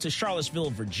go to Charlottesville,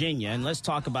 Virginia, and let's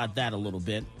talk about that a little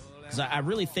bit. Because I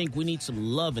really think we need some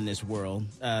love in this world.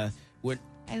 I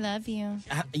love you.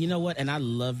 You know what? And I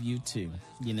love you, too.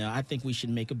 I think we should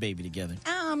make a baby together.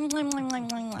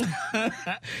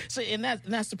 So, and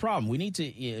that's the problem. We need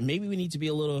to, maybe we need to be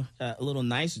a little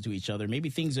nicer to each other. Maybe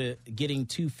things are getting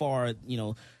too far,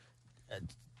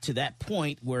 to that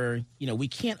point where, we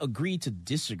can't agree to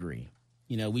disagree.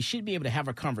 We should be able to have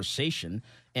a conversation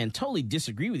and totally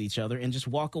disagree with each other and just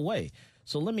walk away.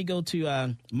 So let me go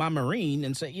to my Marine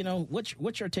and say,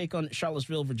 what's your take on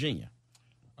Charlottesville, Virginia?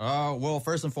 Well,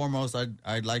 first and foremost,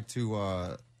 I'd like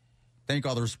to thank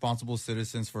all the responsible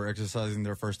citizens for exercising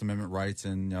their First Amendment rights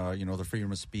and, the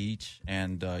freedom of speech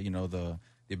and, the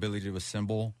ability to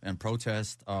assemble and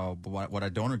protest. But what I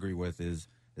don't agree with is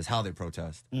how they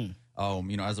protest.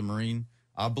 As a Marine,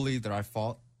 I believe that I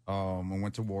fought and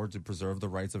went to war to preserve the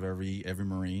rights of every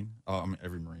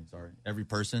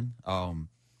person.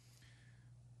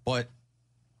 But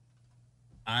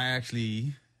I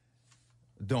actually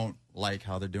don't like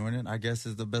how they're doing it, I guess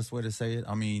is the best way to say it.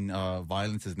 I mean,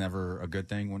 violence is never a good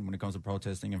thing when it comes to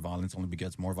protesting, and violence only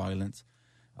begets more violence.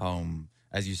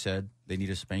 As you said, they need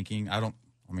a spanking.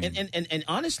 And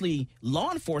honestly,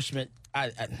 law enforcement,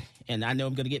 and I know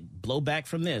I'm going to get blowback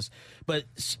from this, but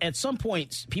at some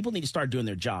point, people need to start doing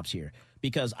their jobs here.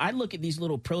 Because I look at these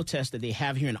little protests that they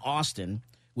have here in Austin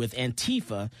with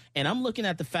Antifa, and I'm looking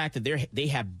at the fact that they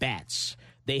have bats,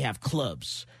 they have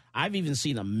clubs. I've even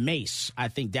seen a mace, I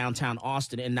think, downtown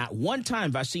Austin, and not one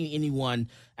time have I seen anyone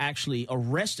actually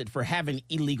arrested for having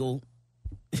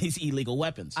these illegal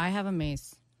weapons. I have a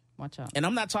mace. Watch out. And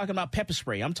I'm not talking about pepper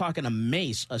spray. I'm talking a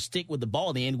mace, a stick with the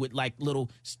ball end with like little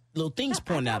things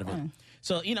pointing out of it.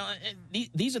 So,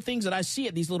 these are things that I see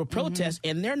at these little protests,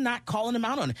 and they're not calling them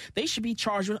out on it. They should be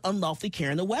charged with unlawfully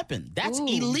carrying a weapon. That's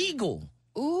illegal.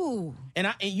 Ooh. And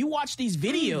you watch these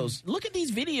videos, look at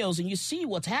these videos, and you see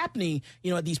what's happening,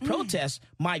 at these protests.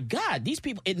 My God, these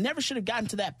people, it never should have gotten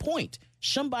to that point.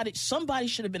 Somebody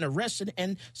should have been arrested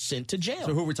and sent to jail.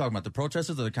 So who are we talking about, the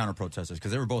protesters or the counter-protesters?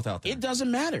 Because they were both out there. It doesn't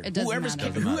matter.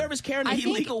 Whoever's carrying an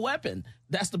illegal weapon,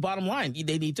 that's the bottom line.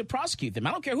 They need to prosecute them.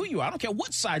 I don't care who you are. I don't care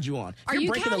what side you're on. If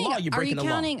you're breaking the law, you're breaking the law.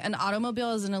 Are you counting an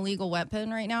automobile as an illegal weapon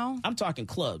right now? I'm talking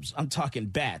clubs. I'm talking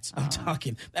bats. That's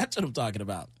what I'm talking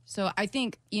about. So I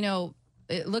think,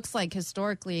 it looks like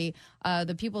historically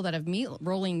the people that have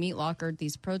rolling meat lockered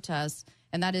these protests,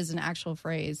 and that is an actual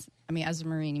phrase. I mean, as a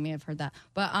Marine, you may have heard that.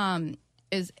 But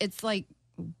it's like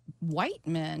white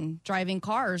men driving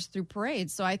cars through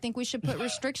parades. So I think we should put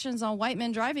restrictions on white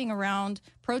men driving around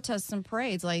protests and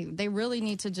parades. Like, they really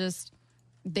need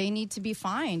to be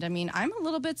fined. I mean, I'm a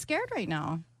little bit scared right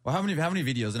now. Well, how many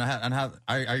videos? And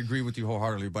I agree with you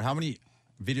wholeheartedly. But how many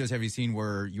videos have you seen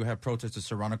where you have protesters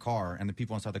surround a car and the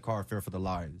people inside the car fear for their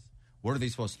lives? What are they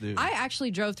supposed to do? I actually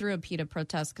drove through a PETA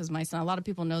protest because my son, a lot of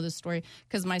people know this story,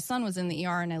 because my son was in the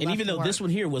ER and I left even though work. this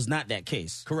one here was not that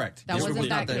case. Correct. That wasn't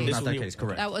that case.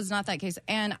 Correct. That was not that case.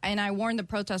 And I warned the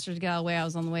protesters to get out of the way. I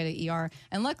was on the way to ER.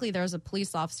 And luckily there was a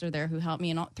police officer there who helped me.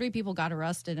 And 3 people got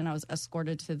arrested and I was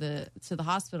escorted to the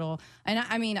hospital.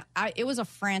 And it was a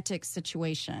frantic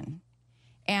situation.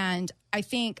 And I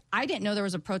think I didn't know there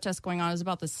was a protest going on. It was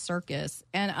about the circus.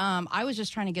 And I was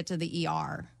just trying to get to the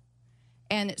ER.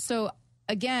 And so,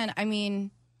 again, I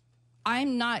mean,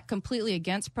 I'm not completely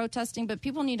against protesting, but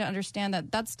people need to understand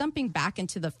that that's dumping back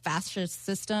into the fascist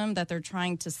system that they're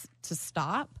trying to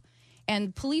stop.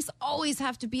 And police always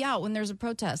have to be out when there's a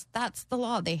protest. That's the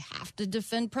law. They have to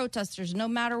defend protesters no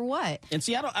matter what. And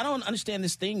see, I don't understand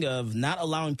this thing of not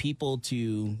allowing people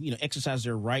to, exercise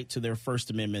their right to their First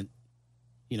Amendment.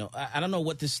 I don't know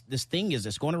what this thing is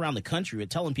that's going around the country with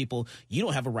telling people you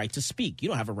don't have a right to speak. You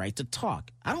don't have a right to talk.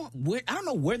 I don't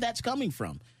know where that's coming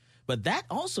from. But that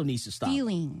also needs to stop.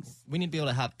 Feelings. We need to be able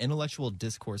to have intellectual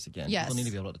discourse again. Yes. People need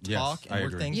to be able to talk and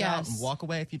work things out and walk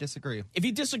away if you disagree. If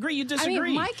you disagree, you disagree. I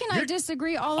mean, Mike and I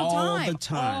disagree all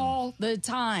the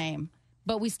time.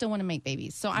 But we still want to make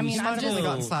babies. So, I mean, I've only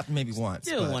gotten slapped maybe once.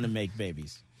 Still want to make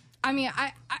babies. I mean,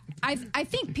 I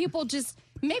think people just,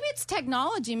 maybe it's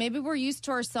technology. Maybe we're used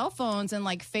to our cell phones and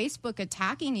like Facebook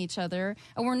attacking each other,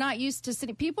 and we're not used to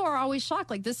sitting. People are always shocked.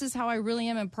 Like, this is how I really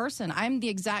am in person. I'm the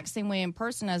exact same way in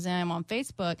person as I am on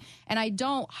Facebook, and I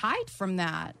don't hide from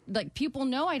that. Like, people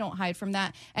know I don't hide from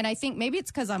that. And I think maybe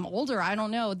it's because I'm older. I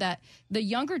don't know, that the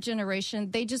younger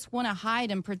generation, they just want to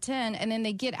hide and pretend, and then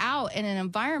they get out in an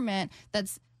environment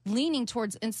that's leaning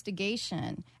towards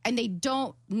instigation, and they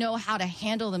don't know how to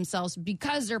handle themselves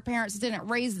because their parents didn't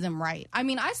raise them right. I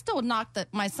mean, I still knock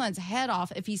my son's head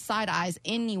off if he side eyes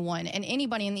anyone, and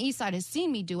anybody in the East Side has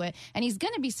seen me do it, and he's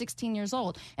going to be 16 years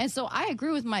old. And so I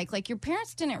agree with Mike. Like, your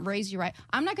parents didn't raise you right.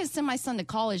 I'm not going to send my son to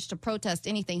college to protest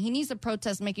anything. He needs to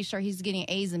protest making sure he's getting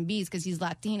A's and B's because he's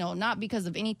Latino, not because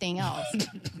of anything else.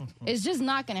 It's just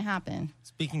not going to happen.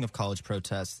 Speaking of college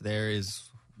protests, there is...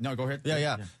 No, go ahead.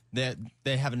 Yeah.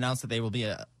 They have announced that they will be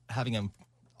having an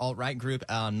alt-right group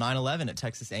on 9/11 at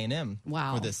Texas A&M.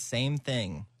 Wow. For the same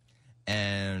thing.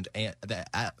 And the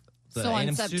so A&M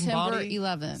on student September body,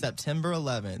 11th. September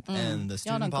 11th. And the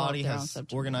student body has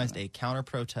organized 11th. a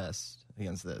counter-protest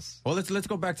against this. Well, let's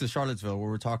go back to Charlottesville,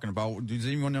 where we're talking about. Does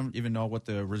anyone even know what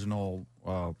the original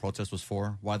protest was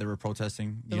for? Why they were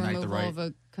protesting? The removal of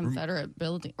a Confederate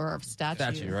building or a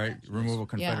statue. Right? Removal of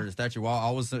Confederate statue. Well,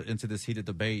 I was into this heated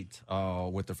debate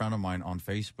with a friend of mine on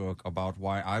Facebook about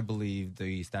why I believe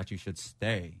the statue should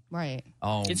stay. Right.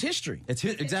 It's history.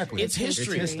 Exactly. It's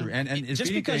history. It's history. And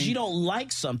just because you don't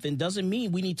like something doesn't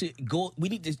mean we need to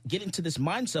get into this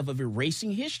mindset of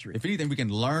erasing history. If anything, we can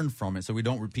learn from it so we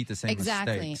don't repeat the same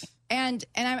mistakes. And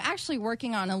I'm actually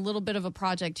working on a little bit of a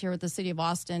project here with the city of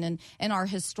Austin and our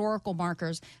historical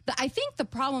markers. I think the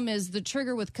problem is the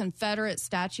trigger with Confederate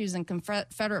statues and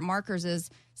Confederate markers is,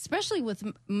 especially with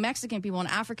Mexican people and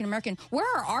African American, where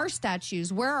are our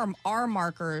statues? Where are our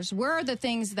markers? Where are the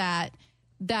things that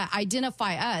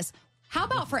identify us? How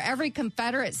about for every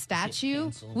Confederate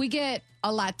statue, we get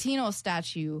a Latino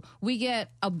statue, we get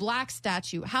a black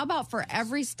statue? How about for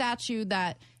every statue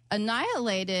that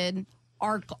annihilated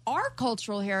our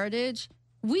cultural heritage,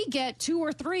 we get 2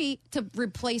 or 3 to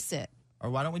replace it? Or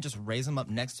why don't we just raise them up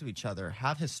next to each other,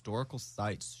 have historical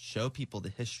sites, show people the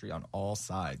history on all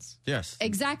sides? Yes.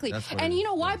 Exactly. And you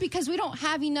know why? Because we don't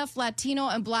have enough Latino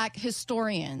and black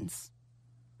historians.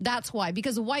 That's why.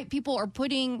 Because white people are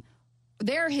putting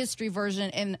their history version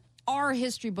in our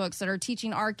history books that are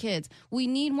teaching our kids. We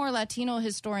need more Latino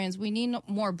historians. We need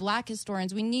more black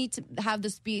historians. We need to have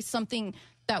this be something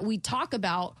that we talk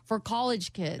about for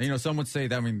college kids. And, you know, some would say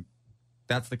that, I mean,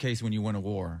 that's the case when you win a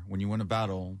war. When you win a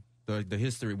battle, the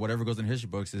history, whatever goes in history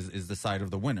books is the side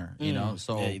of the winner, you know?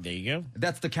 So there you go.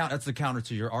 That's the counter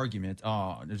to your argument.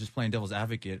 They're just playing devil's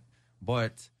advocate.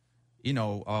 But, you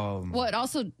know...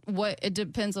 it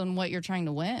depends on what you're trying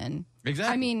to win.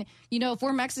 Exactly. I mean, you know, if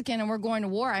we're Mexican and we're going to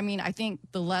war, I mean, I think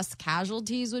the less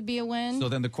casualties would be a win. So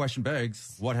then the question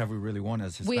begs, what have we really won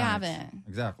as Hispanics? We haven't.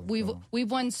 Exactly.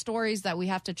 We've won stories that we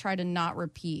have to try to not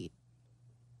repeat.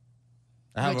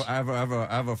 I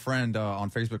have a friend on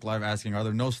Facebook Live asking, are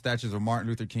there no statues of Martin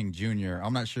Luther King Jr.?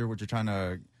 I'm not sure what you're trying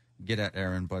to get at,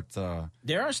 Aaron, but...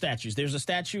 there are statues. There's a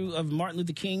statue of Martin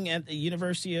Luther King at the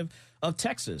University of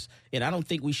Texas. And I don't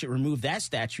think we should remove that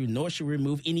statue, nor should we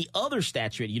remove any other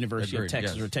statue at University of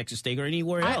Texas or Texas State or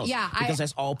anywhere else. Because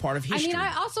that's all part of history. I mean,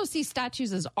 I also see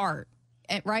statues as art,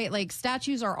 right? Like,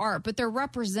 statues are art, but they're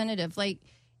representative. Like,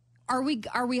 are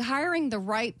we hiring the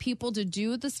right people to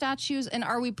do the statues, and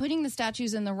are we putting the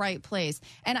statues in the right place?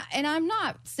 And I'm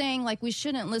not saying like we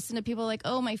shouldn't listen to people like,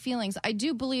 oh, my feelings. I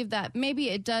do believe that maybe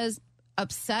it does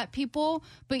upset people,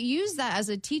 but use that as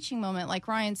a teaching moment. Like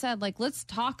Ryan said, like, let's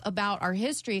talk about our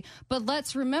history, but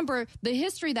let's remember the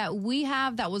history that we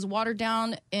have that was watered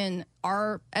down in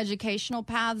our educational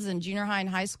paths in junior high and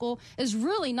high school is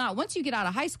really not. Once you get out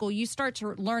of high school, you start to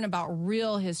learn about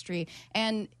real history.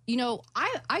 And, you know,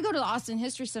 I go to the Austin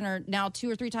History Center now 2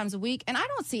 or 3 times a week, and I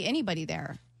don't see anybody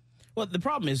there. Well, the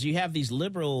problem is you have these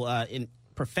liberal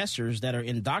professors that are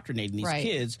indoctrinating these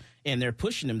kids, and they're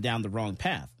pushing them down the wrong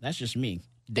path. That's just me.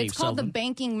 Dave it's called Sullivan. the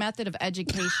banking method of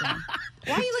education.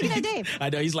 Why are you looking at Dave? I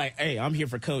know. He's like, hey, I'm here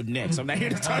for Code Next. I'm not here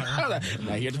to talk, about So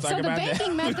that. the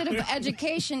banking method of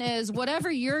education is whatever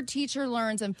your teacher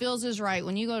learns and feels is right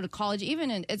when you go to college,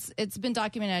 even it's been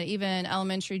documented even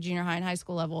elementary, junior high, and high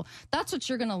school level. That's what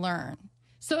you're going to learn.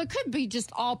 So it could be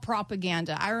just all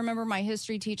propaganda. I remember my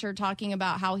history teacher talking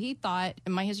about how he thought,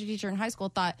 and my history teacher in high school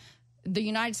thought, the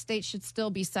United States should still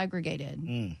be segregated.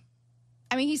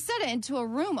 I mean, he said it into a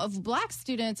room of black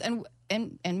students and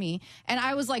me. And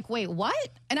I was like, wait, what?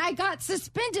 And I got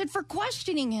suspended for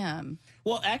questioning him.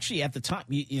 Well, actually, at the time,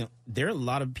 you know, there are a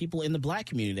lot of people in the black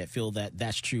community that feel that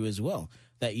that's true as well.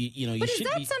 that you But is should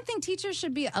that be. something teachers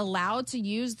should be allowed to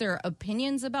use their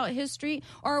opinions about history?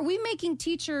 Or are we making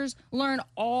teachers learn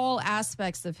all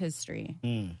aspects of history?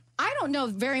 I don't know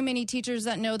very many teachers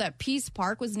that know that Peace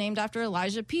Park was named after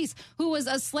Elijah Peace, who was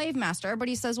a slave master.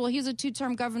 Everybody says, well, he was a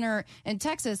 2-term governor in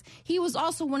Texas. He was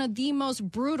also one of the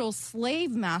most brutal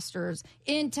slave masters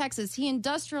in Texas. He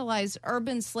industrialized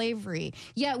urban slavery.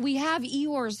 Yet we have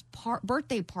Eeyore's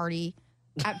birthday party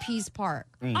at Peace Park.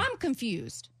 I'm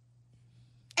confused.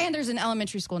 And there's an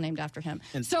elementary school named after him.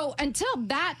 So until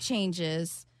that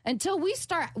changes, until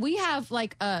we have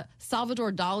like a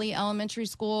Salvador Dali elementary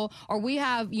school, or we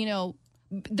have,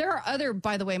 there are other,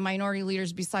 by the way, minority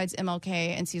leaders besides MLK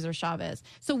and Cesar Chavez.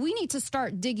 So we need to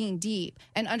start digging deep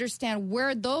and understand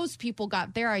where those people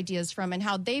got their ideas from and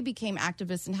how they became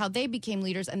activists and how they became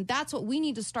leaders. And that's what we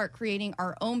need to start creating,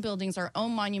 our own buildings, our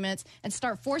own monuments, and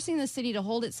start forcing the city to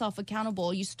hold itself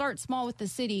accountable. You start small with the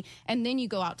city, and then you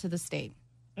go out to the state.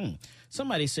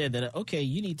 Somebody said that, okay,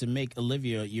 you need to make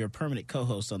Olivia your permanent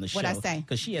co-host on the show. What'd I say?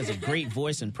 Because she has a great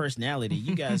voice and personality.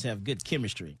 You guys have good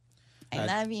chemistry. I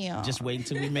love you. Just wait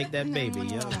until we make that baby.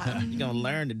 You're going to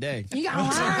learn today. You got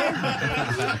to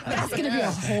learn. That's going to be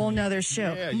a whole nother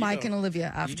show. Yeah, Mike and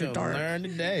Olivia After you're Dark. Learn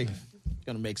today.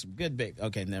 Going to make some good baby.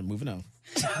 Okay, now moving on.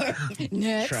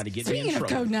 Next. Try to get Speaking me in of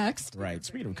trouble. Code Next. Right.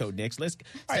 Speaking of Code Next, let's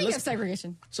Speaking of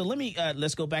segregation. So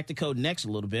let's go back to Code Next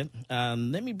a little bit.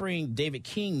 Let me bring David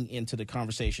King into the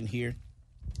conversation here.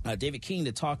 David King,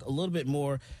 to talk a little bit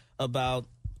more about,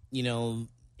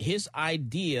 his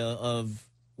idea of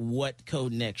what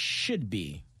Code Next should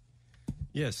be.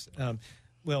 Yes.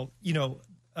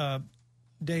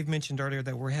 Dave mentioned earlier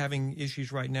that we're having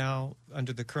issues right now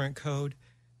under the current code,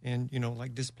 and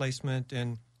like displacement,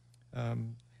 and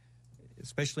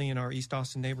especially in our East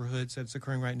Austin neighborhoods, that's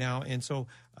occurring right now. And so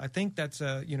I think that's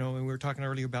and we were talking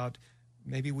earlier about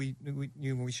maybe we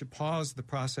should pause the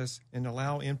process and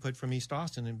allow input from East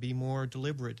Austin and be more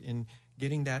deliberate in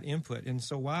getting that input. And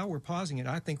so while we're pausing it,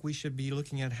 I think we should be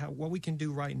looking at what we can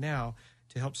do right now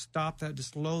to help stop that, to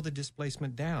slow the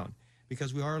displacement down,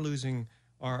 because we are losing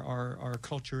our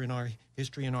culture and our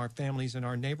history and our families and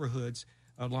our neighborhoods,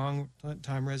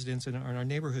 long-time residents in our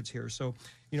neighborhoods here. So,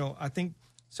 I think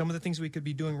some of the things we could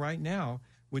be doing right now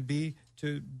would be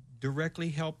to directly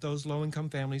help those low-income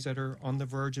families that are on the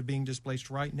verge of being displaced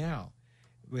right now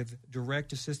with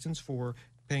direct assistance for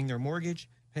paying their mortgage,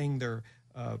 paying their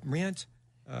rent,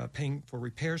 paying for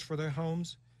repairs for their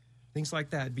homes, things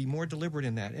like that. Be more deliberate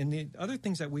in that. And the other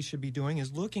things that we should be doing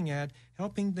is looking at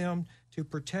helping them to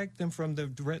protect them from the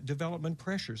development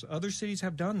pressures. Other cities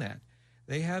have done that.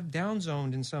 They have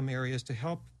downzoned in some areas to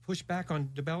help push back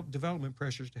on development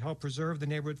pressures, to help preserve the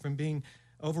neighborhood from being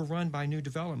overrun by new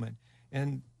development.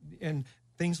 And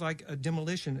things like a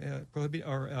demolition,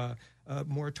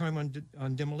 moratorium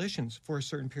on demolitions for a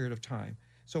certain period of time.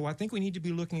 So I think we need to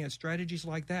be looking at strategies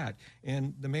like that.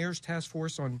 And the mayor's task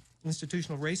force on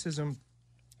institutional racism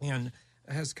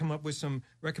has come up with some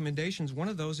recommendations. One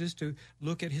of those is to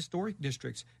look at historic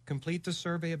districts, complete the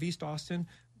survey of East Austin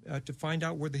to find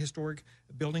out where the historic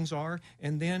buildings are,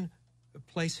 and then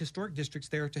place historic districts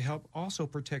there to help also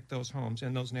protect those homes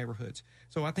and those neighborhoods.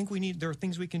 So I think there are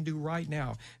things we can do right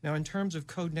now. Now, in terms of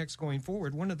Code Next going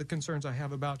forward, one of the concerns I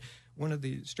have about one of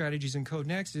the strategies in Code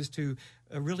Next is to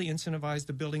really incentivize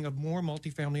the building of more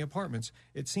multifamily apartments.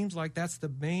 It seems like that's the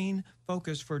main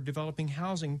focus for developing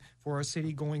housing for our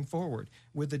city going forward,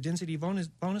 with the density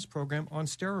bonus program on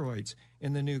steroids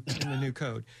in the new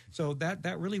code. So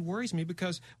that really worries me,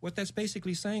 because what that's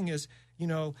basically saying is,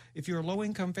 if you're a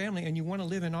low-income family and you want to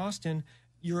live in Austin,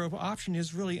 your option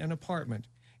is really an apartment.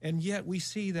 And yet we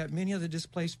see that many of the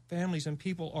displaced families and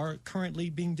people are currently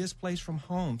being displaced from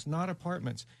homes, not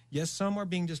apartments. Yes, some are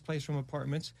being displaced from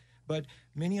apartments, but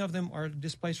many of them are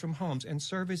displaced from homes. And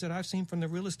surveys that I've seen from the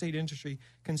real estate industry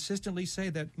consistently say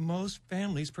that most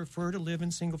families prefer to live in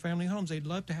single-family homes. They'd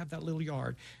love to have that little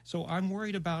yard. So I'm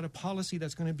worried about a policy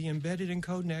that's going to be embedded in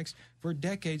Code Next for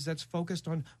decades that's focused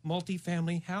on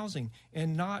multifamily housing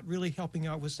and not really helping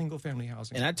out with single-family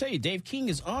housing. And I tell you, Dave King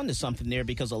is on to something there,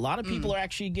 because a lot of people are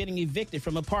actually getting evicted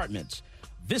from apartments.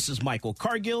 This is Michael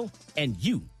Cargill, and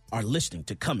you are listening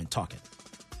to Come and Talk It.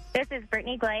 This is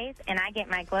Brittany Glaze, and I get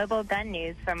my global gun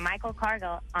news from Michael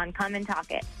Cargill on Come and Talk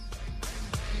It.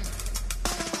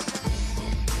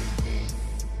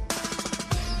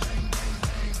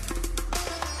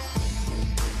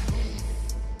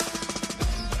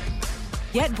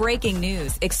 Get breaking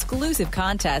news, exclusive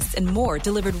contests, and more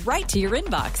delivered right to your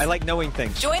inbox. I like knowing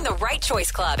things. Join the Right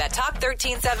Choice Club at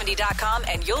Talk1370.com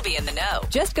and you'll be in the know.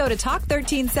 Just go to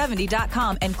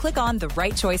Talk1370.com and click on the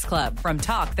Right Choice Club from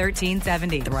Talk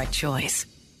 1370. The right choice.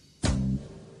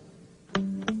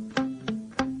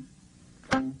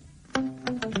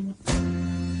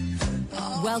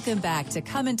 Welcome back to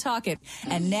Come and Talk It.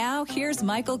 And now here's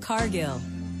Michael Cargill.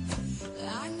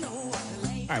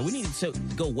 All right, we need to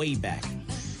go way back.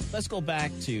 Let's go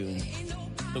back to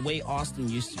the way Austin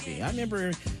used to be. I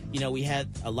remember, we had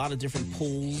a lot of different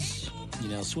pools,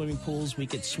 swimming pools we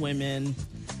could swim in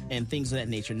and things of that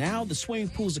nature. Now the swimming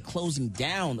pools are closing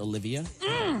down, Olivia.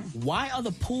 Why are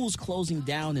the pools closing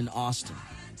down in Austin?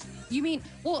 You mean,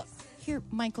 well, here,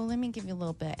 Michael, let me give you a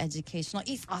little bit of educational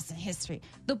East Austin history.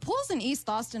 The pools in East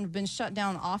Austin have been shut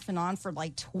down off and on for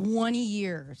like 20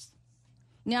 years.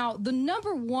 Now, the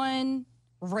number one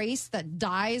race that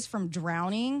dies from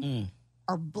drowning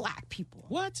are black people.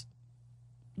 What?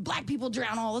 Black people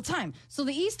drown all the time. So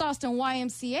the East Austin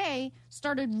YMCA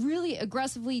started really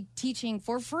aggressively teaching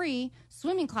for free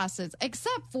swimming classes,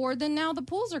 except for now the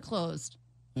pools are closed.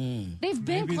 They've been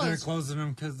Maybe closed. they're closing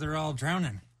them because they're all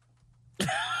drowning.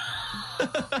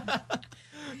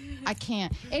 I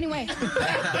can't. Anyway.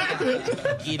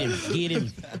 Get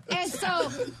him. And so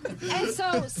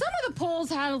some of the pools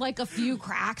had like a few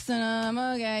cracks in them.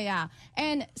 Okay, yeah.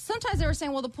 And sometimes they were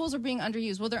saying, well, the pools are being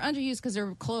underused. Well, they're underused because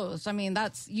they're closed. I mean,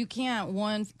 you can't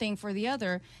one thing for the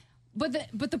other. But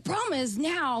the problem is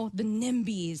now the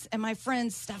NIMBYs and my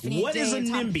friend Stephanie. What is a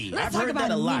NIMBY? I've heard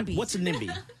that a lot. What's a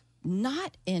NIMBY?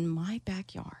 Not in my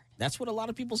backyard. That's what a lot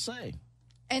of people say.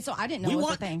 And so I didn't know it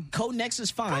was a thing. Code Next is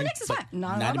fine. Code Next is fine.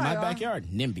 Not in my backyard.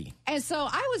 NIMBY. And so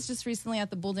I was just recently at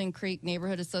the Bouldin Creek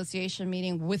Neighborhood Association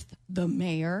meeting with the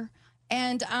mayor.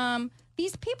 And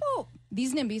these people,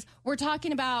 these NIMBYs, were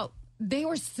talking about they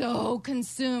were so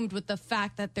consumed with the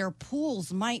fact that their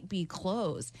pools might be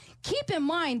closed. Keep in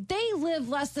mind, they live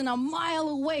less than a mile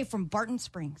away from Barton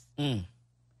Springs.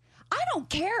 I don't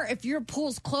care if your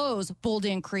pool's closed,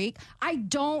 Bouldin Creek. I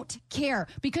don't care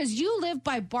because you live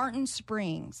by Barton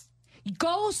Springs.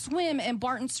 Go swim in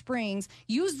Barton Springs,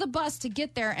 use the bus to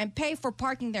get there and pay for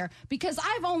parking there because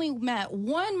I've only met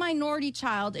one minority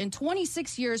child in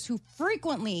 26 years who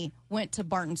frequently went to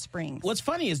Barton Springs. What's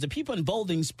funny is the people in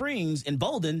Bouldin Springs,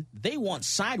 they want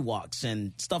sidewalks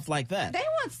and stuff like that. They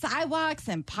want sidewalks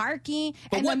and parking.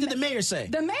 But and what did the mayor say?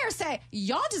 The mayor said,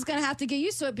 y'all just going to have to get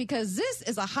used to it because this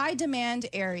is a high demand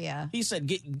area. He said,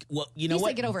 get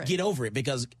over it. Get over it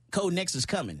because Code Next is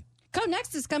coming. Code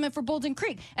Next is coming for Bouldin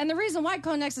Creek. And the reason why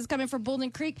Code Next is coming for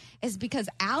Bouldin Creek is because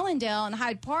Allendale and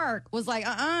Hyde Park was like,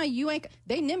 you ain't,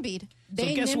 they NIMBY'd. So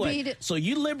guess what? So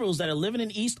you liberals that are living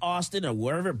in East Austin or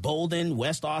wherever, Bouldin,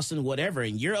 West Austin, whatever,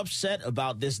 and you're upset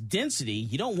about this density,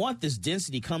 you don't want this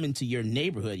density coming to your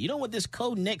neighborhood. You don't want this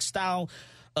Code Next style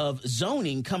of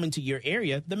zoning coming to your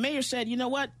area. The mayor said, you know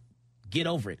what? Get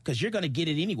over it because you're going to get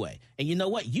it anyway. And you know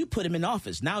what? You put him in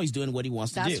office. Now he's doing what he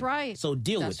wants to do. That's right. So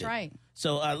deal with it. That's right.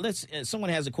 So someone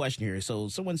has a question here. So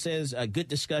someone says, good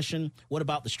discussion. What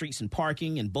about the streets and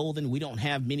parking in Bouldin? We don't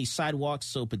have many sidewalks,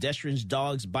 so pedestrians,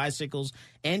 dogs, bicycles,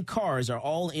 and cars are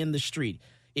all in the street.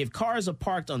 If cars are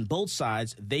parked on both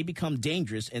sides, they become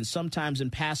dangerous and sometimes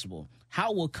impassable.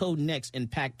 How will Code Next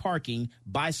impact parking,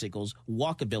 bicycles,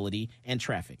 walkability, and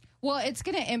traffic? Well, it's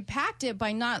going to impact it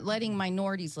by not letting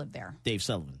minorities live there. Dave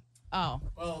Sullivan. Oh.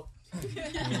 Well,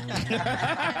 again,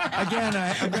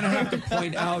 I'm going to have to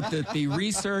point out that the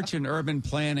research in urban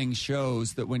planning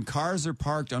shows that when cars are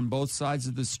parked on both sides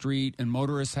of the street and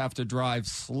motorists have to drive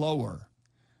slower,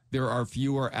 there are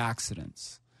fewer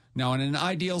accidents. Now, in an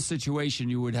ideal situation,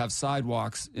 you would have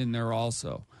sidewalks in there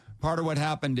also. Part of what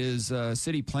happened is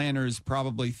city planners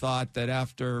probably thought that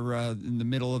after in the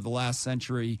middle of the last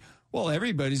century, well,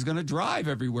 everybody's going to drive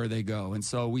everywhere they go. And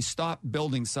so we stopped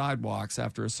building sidewalks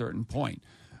after a certain point.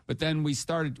 But then we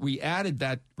added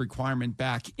that requirement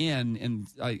back in, and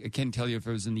I can't tell you if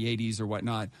it was in the 80s or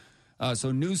whatnot.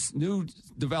 So new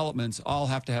developments all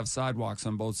have to have sidewalks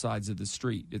on both sides of the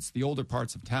street. It's the older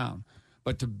parts of town.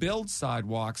 But to build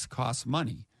sidewalks costs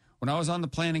money. When I was on the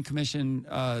Planning Commission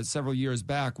several years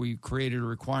back, we created a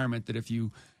requirement that if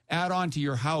you add on to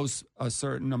your house a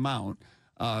certain amount,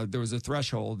 there was a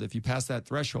threshold. If you pass that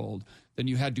threshold, then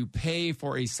you had to pay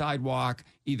for a sidewalk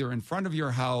either in front of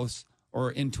your house or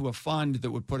into a fund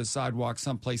that would put a sidewalk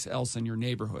someplace else in your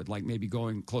neighborhood, like maybe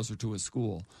going closer to a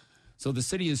school. So the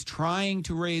city is trying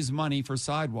to raise money for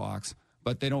sidewalks,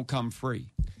 but they don't come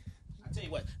free. I'll tell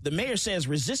you what, the mayor says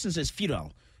resistance is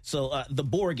futile. So the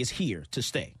Borg is here to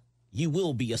stay. You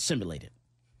will be assimilated.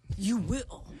 You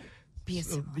will be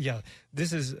assimilated. Yeah,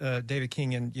 this is David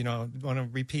King, and I want to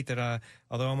repeat that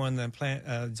although I'm on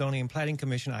the Zoning and Planning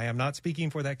Commission, I am not speaking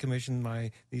for that commission.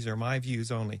 These are my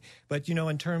views only. But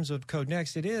in terms of Code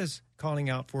Next, it is calling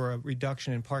out for a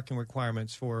reduction in parking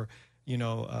requirements for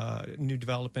new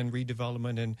development,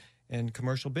 redevelopment, and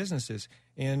commercial businesses.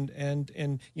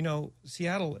 And you know,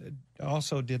 Seattle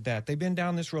also did that. They've been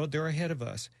down this road. They're ahead of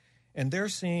us. And they're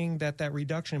seeing that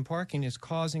reduction in parking is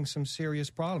causing some serious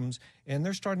problems, and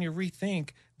they're starting to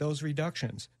rethink those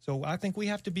reductions. So I think we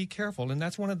have to be careful, and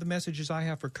that's one of the messages I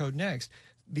have for Code Next.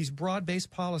 These broad-based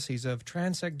policies of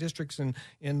transect districts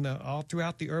all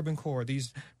throughout the urban core,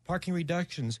 these parking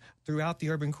reductions throughout the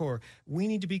urban core, we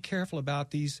need to be careful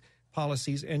about these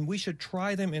policies, and we should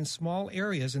try them in small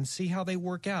areas and see how they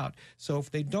work out. So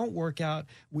if they don't work out,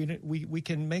 we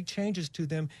can make changes to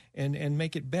them and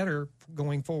make it better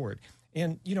going forward.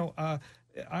 And, you know,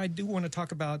 I do want to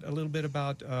talk about a little bit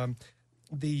about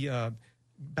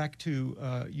back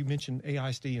to, you mentioned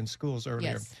AISD in schools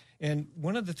earlier. Yes. And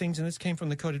one of the things, and this came from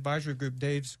the Code Advisory Group,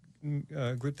 Dave's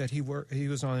group that he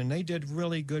was on, and they did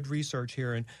really good research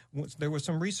here. And there was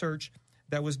some research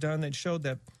that was done that showed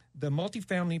that the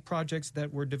multifamily projects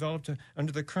that were developed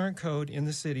under the current code in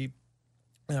the city,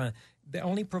 they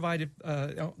only provided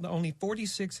only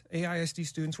 46 AISD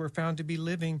students were found to be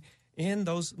living in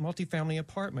those multifamily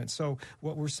apartments. So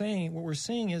what we're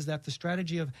seeing is that the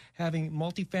strategy of having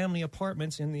multifamily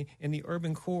apartments in the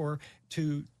urban core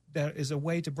that is a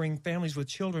way to bring families with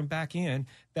children back in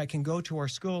that can go to our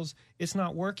schools, it's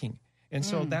not working. And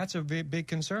so that's a big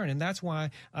concern, and that's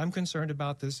why I'm concerned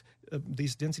about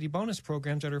these density bonus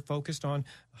programs that are focused on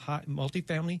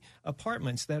multifamily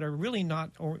apartments that are really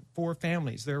not for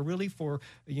families. They're really for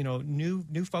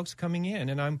new folks coming in,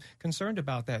 and I'm concerned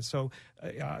about that. So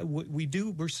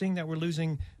we're seeing that we're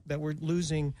losing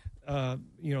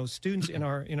students in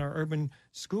our urban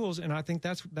schools, and I think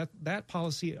that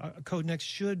policy Code Next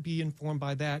should be informed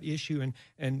by that issue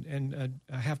and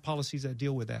have policies that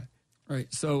deal with that.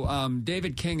 Right. So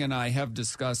David King and I have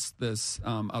discussed this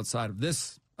outside of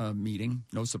this meeting.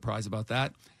 No surprise about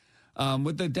that.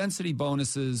 With the density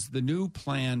bonuses, the new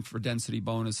plan for density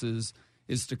bonuses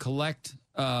is to collect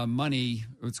money,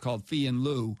 it's called fee in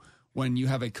lieu, when you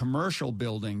have a commercial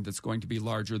building that's going to be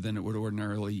larger than it would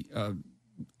ordinarily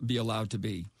be allowed to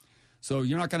be. So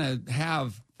you're not going to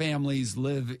have families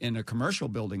live in a commercial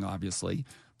building, obviously,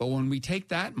 but when we take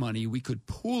that money, we could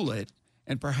pool it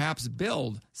and perhaps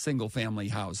build single-family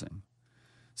housing.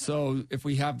 So if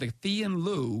we have the fee in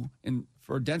lieu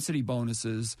for density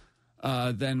bonuses,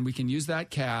 then we can use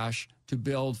that cash to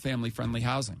build family-friendly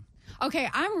housing. Okay,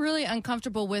 I'm really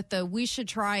uncomfortable with the we should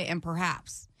try and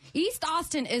perhaps. East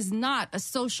Austin is not a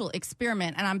social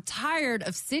experiment, and I'm tired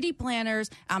of city planners.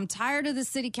 I'm tired of the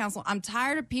city council. I'm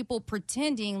tired of people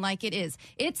pretending like it is.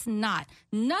 It's not.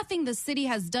 Nothing the city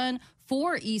has done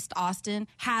for East Austin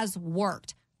has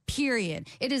worked. Period.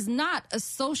 It is not a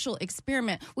social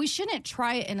experiment. We shouldn't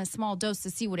try it in a small dose to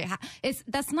see what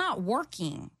that's not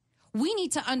working. We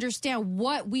need to understand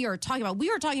what we are talking about. We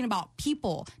are talking about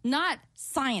people, not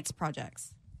science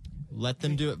projects. Let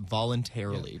them do it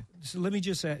voluntarily. Yeah. So let me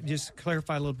just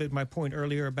clarify a little bit my point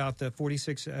earlier about the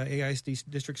 46 AISD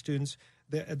district students.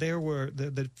 There were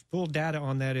the full data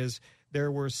on that is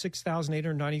there were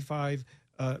 6,895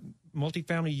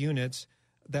 multifamily units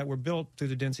that were built through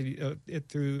the density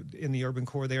in the urban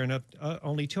core there, and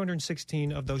only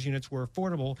 216 of those units were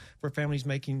affordable for families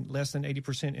making less than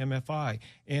 80% MFI,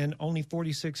 and only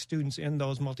 46 students in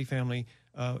those multifamily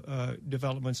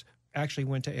developments actually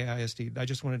went to AISD. I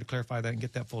just wanted to clarify that and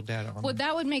get that full data on. Well,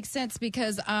 that would make sense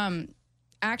because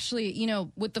actually,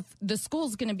 with the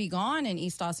school's going to be gone in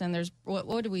East Austin. There's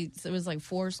it was like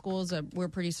 4 schools that we're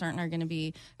pretty certain are going to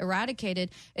be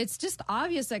eradicated. It's just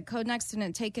obvious that Code Next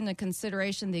didn't take into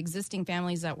consideration the existing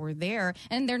families that were there,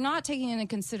 and they're not taking into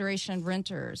consideration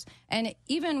renters. And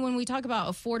even when we talk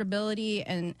about affordability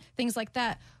and things like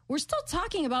that, we're still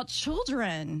talking about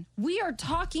children. We are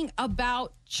talking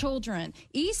about children.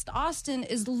 East Austin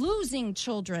is losing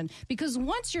children because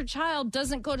once your child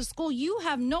doesn't go to school, you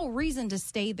have no reason to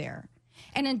stay there.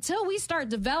 And until we start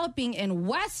developing in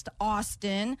West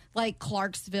Austin, like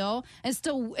Clarksville,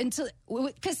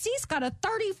 Cassis got a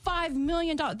 $35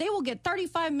 million. They will get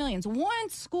 $35 million. One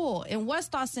school in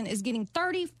West Austin is getting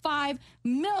 $35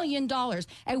 million.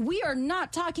 And we are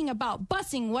not talking about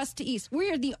busing west to east. We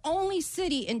are the only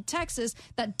city in Texas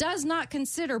that does not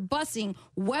consider busing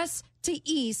west to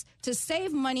east to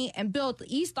save money and build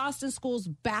the East Austin schools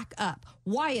back up.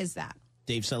 Why is that?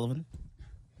 Dave Sullivan.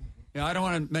 Yeah, I don't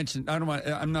want to mention.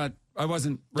 I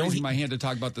wasn't raising my hand to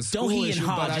talk about the school issue,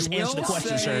 but I will answer the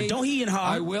question, sir. Don't he and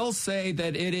Ha. I will say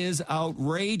that it is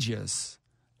outrageous,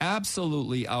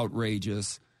 absolutely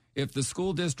outrageous, if the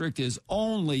school district is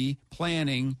only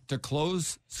planning to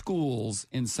close schools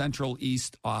in Central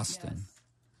East Austin.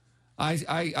 Yes.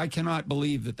 I cannot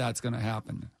believe that that's going to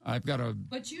happen.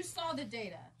 But you saw the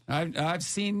data.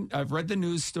 I've read the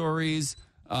news stories.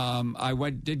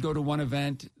 did go to one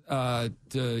event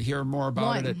to hear more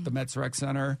about it at the Metz Rec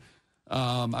Center.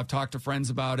 I've talked to friends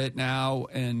about it now,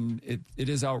 and it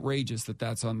is outrageous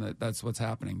that's what's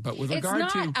happening. But with regard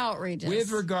it's not outrageous.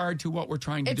 With regard to what we're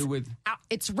trying to do with,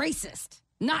 it's racist,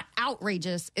 not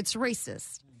outrageous. It's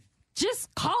racist.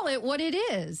 Just call it what it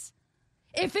is.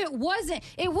 If it wasn't,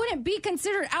 it wouldn't be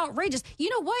considered outrageous. You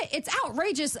know what? It's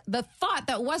outrageous, the thought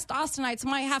that West Austinites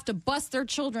might have to bus their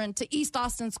children to East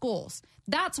Austin schools.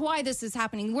 That's why this is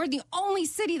happening. We're the only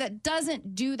city that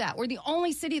doesn't do that. We're the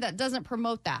only city that doesn't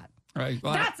promote that. Right.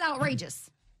 Well, that's outrageous.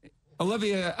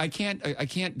 Olivia, I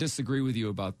can't disagree with you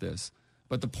about this.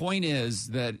 But the point is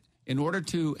that in order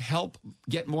to help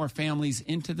get more families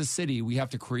into the city, we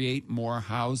have to create more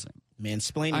housing.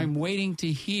 Mansplaining. I'm waiting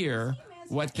to hear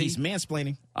what he's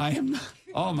mansplaining. I am.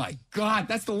 Oh my God,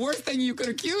 that's the worst thing you could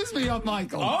accuse me of,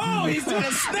 Michael. Oh, he's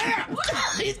gonna snap.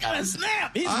 He's gonna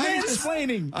snap. He's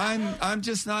mansplaining. I'm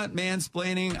just not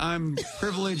mansplaining. I'm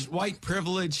privileged, white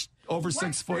privileged, over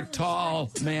 6 foot tall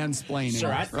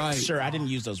mansplaining. Sir, I didn't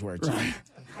use those words. Right.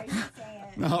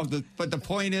 No, but the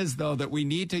point is, though, that we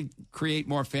need to create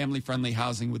more family-friendly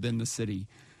housing within the city.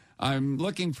 I'm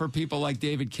looking for people like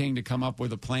David King to come up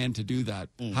with a plan to do that.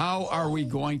 How are we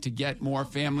going to get more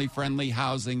family-friendly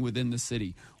housing within the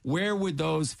city? Where would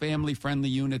those family-friendly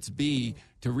units be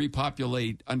to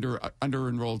repopulate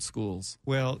under-enrolled schools?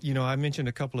 Well, I mentioned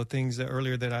a couple of things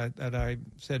earlier that I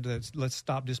said that let's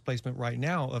stop displacement right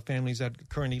now of families that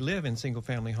currently live in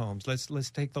single-family homes.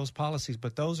 Let's take those policies,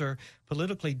 but those are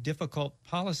politically difficult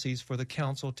policies for the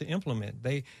council to implement.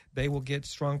 They will get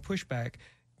strong pushback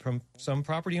from some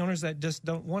property owners that just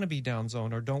don't want to be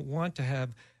downzoned or don't want to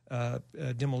have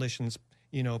demolitions,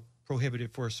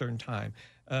 prohibited for a certain time,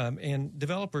 and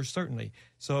developers certainly.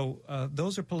 So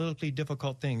those are politically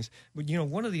difficult things. But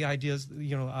one of the ideas,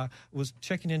 I was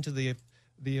checking into the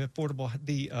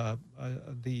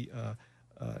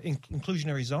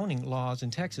inclusionary zoning laws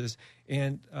in Texas,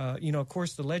 and of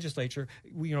course the legislature.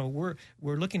 We're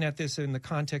looking at this in the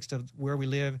context of where we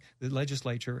live, the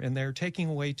legislature, and they're taking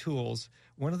away tools.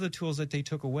 One of the tools that they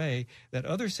took away that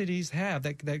other cities have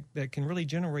that can really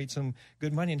generate some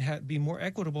good money and be more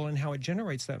equitable in how it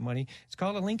generates that money. It's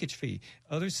called a linkage fee.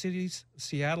 Other cities,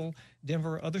 Seattle,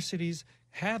 Denver, other cities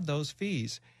have those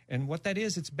fees. And what that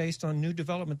is, it's based on new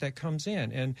development that comes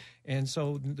in. And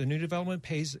so the new development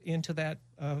pays into that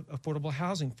affordable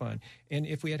housing fund. And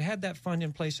if we had that fund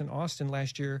in place in Austin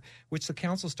last year, which the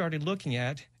council started looking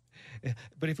at,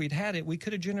 but if we'd had it, we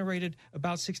could have generated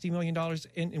about $60 million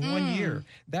in 1 year.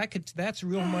 That's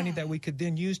real money that we could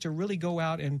then use to really go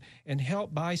out and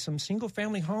help buy some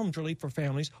single-family homes really for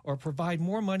families, or provide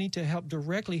more money to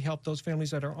directly help those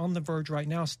families that are on the verge right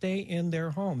now stay in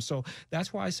their homes. So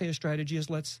that's why I say a strategy is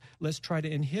let's try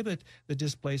to inhibit the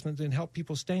displacement and help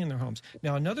people stay in their homes.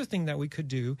 Now, another thing that we could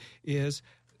do is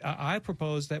I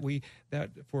propose that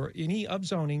for any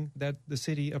upzoning that the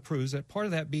city approves, that part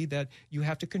of that be that you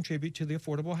have to contribute to the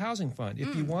Affordable Housing Fund.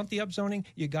 If you want the upzoning,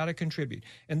 you got to contribute.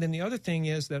 And then the other thing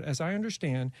is that, as I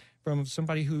understand from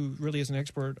somebody who really is an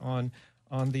expert on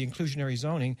the inclusionary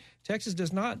zoning, Texas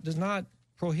does not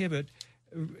prohibit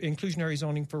inclusionary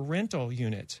zoning for rental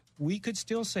units. We could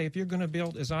still say, if you're going to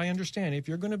build, as I understand, if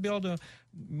you're going to build a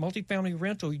multifamily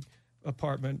rental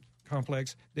apartment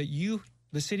complex, that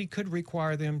the city could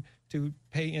require them to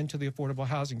pay into the Affordable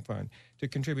Housing Fund to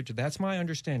contribute to. That's my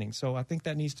understanding. So I think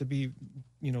that needs to be,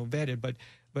 vetted.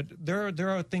 But there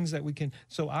are things that we can.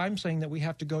 So I'm saying that we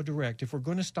have to go direct if we're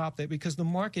going to stop that, because the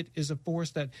market is a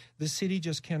force that the city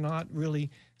just cannot really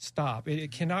stop.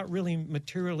 It cannot really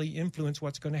materially influence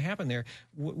what's going to happen there.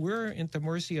 We're at the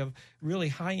mercy of really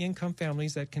high-income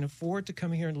families that can afford to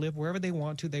come here and live wherever they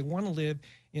want to. They want to live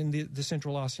in the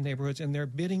Central Austin neighborhoods, and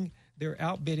they're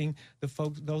outbidding the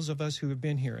folks, those of us who have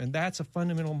been here. And that's a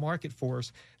fundamental market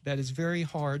force that is very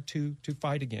hard to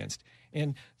fight against.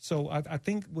 And so I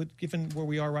think given where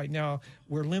we are right now,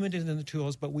 we're limited in the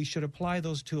tools, but we should apply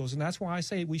those tools. And that's why I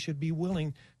say we should be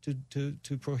willing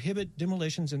to prohibit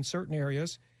demolitions in certain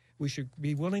areas. We should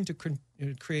be willing to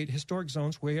create historic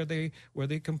zones where they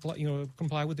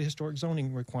comply with the historic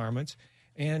zoning requirements.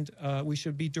 And we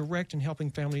should be direct in helping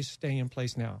families stay in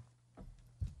place now.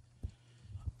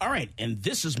 All right, and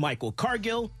this is Michael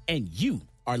Cargill, and you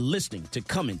are listening to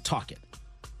Come and Talk It.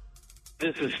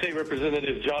 This is State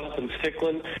Representative Jonathan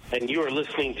Stickland, and you are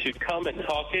listening to Come and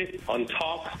Talk It on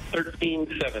Talk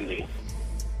 1370.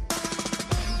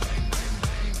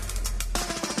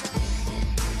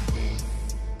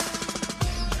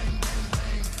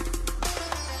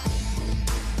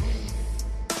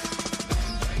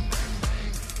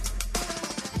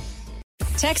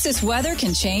 Texas weather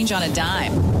can change on a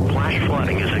dime. Flash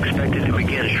flooding is expected to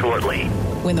begin shortly.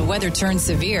 When the weather turns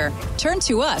severe, turn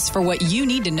to us for what you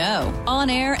need to know. On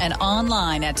air and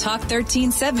online at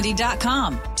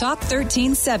Talk1370.com. Talk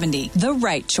 1370, the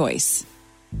right choice.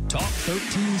 Talk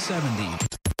 1370,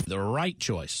 the right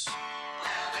choice.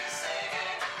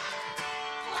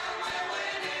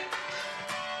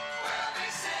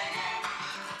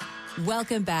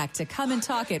 Welcome back to Come and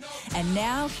Talk It. And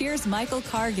now here's Michael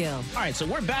Cargill. All right, so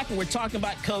we're back and we're talking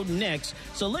about Code Next.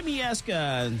 So let me ask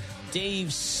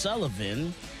Dave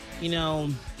Sullivan,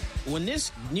 when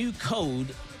this new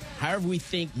code, however we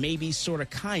think, maybe sort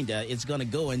of kinda, it's going to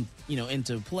go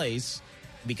into place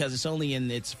because it's only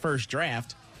in its first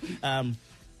draft.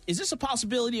 Is this a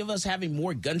possibility of us having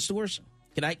more gun stores?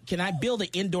 Can I build an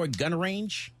indoor gun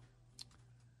range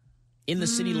in the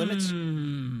city limits?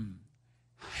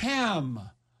 Hem.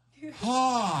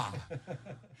 Ha.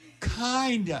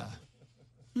 Kinda.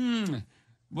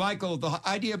 Michael, the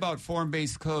idea about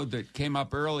form-based code that came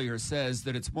up earlier says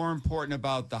that it's more important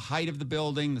about the height of the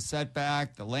building, the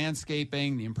setback, the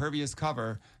landscaping, the impervious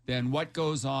cover than what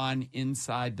goes on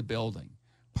inside the building.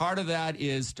 Part of that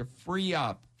is to free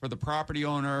up for the property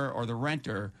owner or the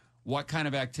renter what kind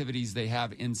of activities they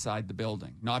have inside the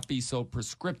building, not be so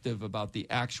prescriptive about the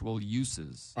actual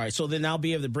uses. All right, so then I'll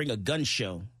be able to bring a gun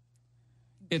show.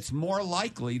 It's more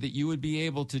likely that you would be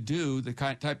able to do the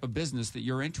type of business that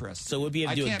you're interested in. So we'll be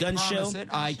able to do a gun show?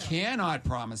 I cannot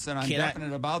promise it. I'm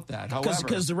definite about that. However,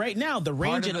 because right now the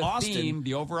range in Austin,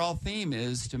 the overall theme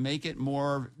is to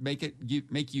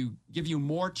give you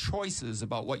more choices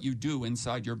about what you do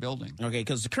inside your building. Okay,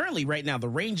 because currently right now the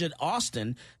range at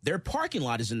Austin, their parking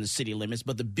lot is in the city limits,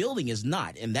 but the building is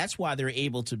not, and that's why they're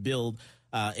able to build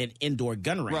an indoor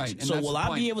gun range. Right, so will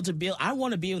I be able to build? I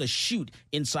want to be able to shoot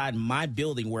inside my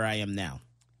building where I am now.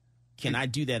 Can I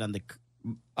do that on the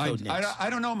code next? I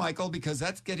don't know, Michael, because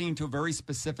that's getting into a very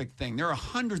specific thing. There are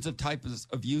hundreds of types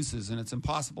of uses, and it's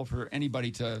impossible for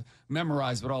anybody to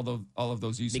memorize what all of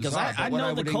those uses because are. I know what the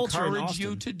I would culture in encourage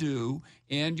Austin. you to do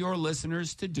and your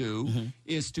listeners to do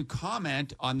is to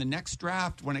comment on the next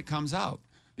draft when it comes out.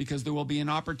 Because there will be an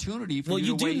opportunity for you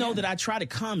to weigh in. Well, you do know that I try to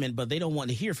comment, but they don't want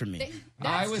to hear from me.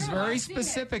 I was very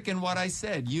specific in what I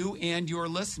said. You and your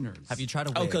listeners. Have you tried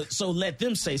to wig? Okay, so let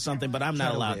them say something, but I'm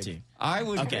not allowed to. I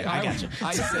would. Okay, I got you.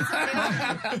 I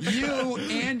said you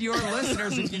and your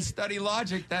listeners. If you study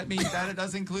logic, that means that it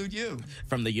does include you.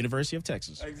 From the University of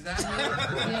Texas.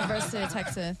 Exactly. University of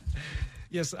Texas.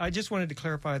 Yes, I just wanted to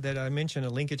clarify that I mentioned a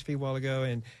linkage fee a while ago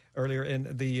and earlier,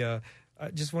 and I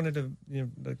just wanted to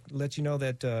let you know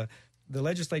that the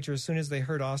legislature, as soon as they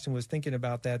heard Austin was thinking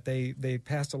about that, they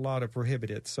passed a law to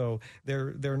prohibit it. So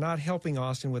they're not helping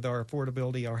Austin with our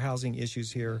affordability, our housing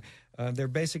issues here. They're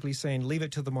basically saying leave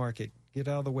it to the market, get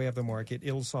out of the way of the market.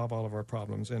 It'll solve all of our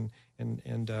problems. And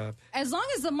as long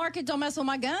as the market don't mess with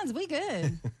my guns, we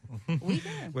good. We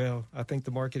good. Well, I think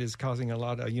the market is causing a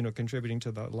lot of contributing to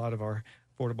a lot of our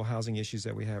affordable housing issues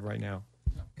that we have right now.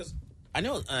 Because I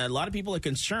know a lot of people are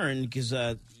concerned because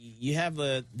you have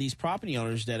these property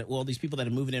owners these people that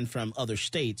are moving in from other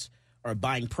states are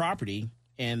buying property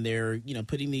and they're,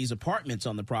 putting these apartments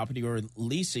on the property or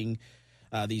leasing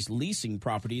these leasing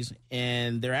properties,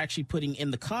 and they're actually putting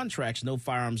in the contracts no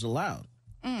firearms allowed.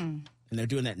 And they're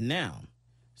doing that now.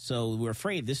 So we're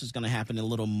afraid this is going to happen a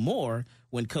little more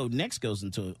when Code Next goes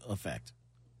into effect.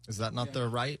 Is that not their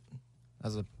right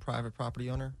as a private property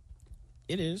owner?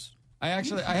 It is. I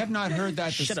have not heard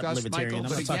that Shut up, discussed, libertarian.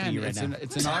 Michael, I'm but not talking to again, you right now.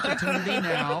 it's an opportunity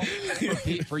now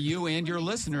for you and your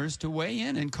listeners to weigh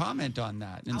in and comment on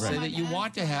that and say that you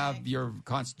want to have your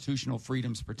constitutional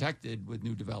freedoms protected with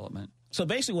new development. So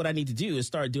basically what I need to do is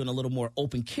start doing a little more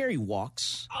open carry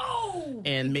walks.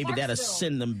 And maybe that'll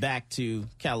send them back to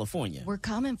California. We're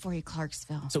coming for you,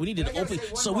 Clarksville. So we need to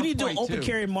do an open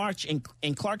carry march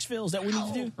in Clarksville. Is that what we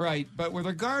need to do? Right. But with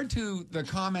regard to the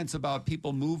comments about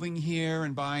people moving here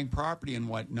and buying property and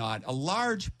whatnot, a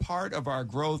large part of our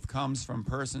growth comes from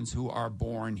persons who are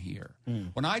born here.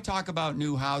 When I talk about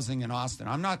new housing in Austin,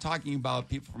 I'm not talking about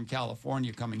people from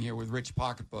California coming here with rich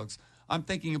pocketbooks. I'm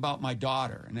thinking about my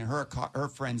daughter and her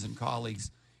friends and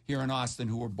colleagues here in Austin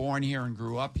who were born here and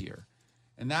grew up here.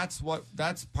 And that's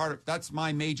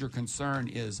my major concern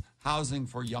is housing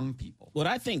for young people. What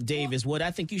I think, Dave, is what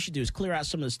I think you should do is clear out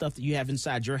some of the stuff that you have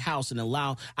inside your house and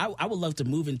allow. I would love to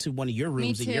move into one of your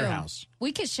rooms in your house.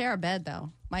 We could share a bed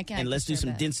though, Mike. And let's do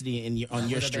some density on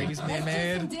your street. Let's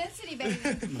do some density,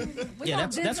 baby. Yeah,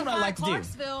 that's what I like to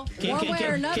do. One way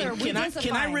or another,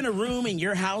 Can I rent a room in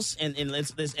your house and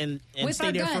with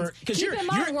stay there guns. for? Keep in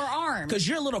mind, we're armed. Because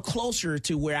you're a little closer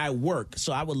to where I work,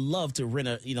 so I would love to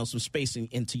rent some space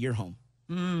into your home.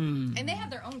 And they have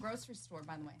their own grocery store,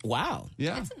 by the way. Wow.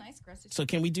 Yeah. It's a nice grocery store. So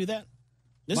can we do that?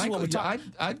 This Michael, is what we're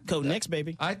talking. Code next,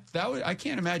 baby. I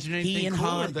can't imagine anything He and cooler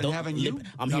Han, than having you.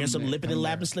 I'm hearing some lipping and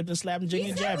lapping, slipping, slapping,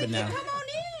 jigging, jabbing now. Come on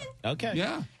in. Okay.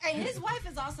 Yeah. And his wife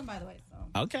is awesome, by the way.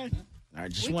 So. Okay. All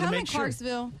right. Just We want to come in make sure.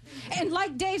 Clarksville. And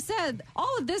like Dave said,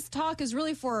 all of this talk is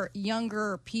really for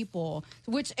younger people,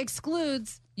 which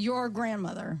excludes your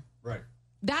grandmother. Right.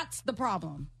 That's the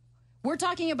problem. We're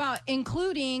talking about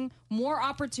including more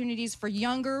opportunities for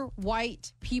younger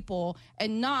white people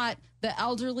and not the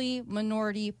elderly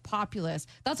minority populace.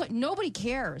 That's what nobody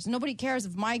cares. Nobody cares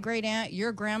if my great aunt,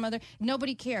 your grandmother,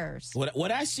 nobody cares.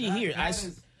 What I see here,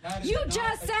 You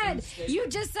just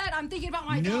said, I'm thinking about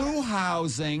my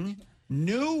daughter.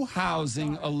 New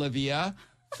housing, Olivia,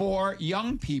 for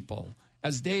young people.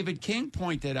 As David King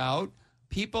pointed out,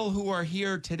 people who are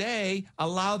here today,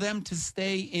 allow them to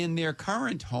stay in their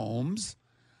current homes.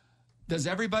 Does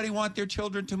everybody want their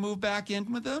children to move back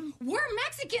in with them? We're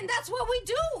Mexican. That's what we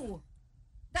do.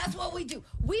 That's what we do.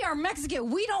 We are Mexican.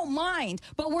 We don't mind,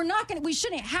 but we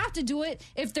shouldn't have to do it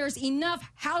if there's enough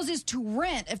houses to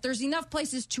rent, if there's enough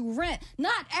places to rent.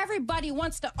 Not everybody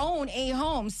wants to own a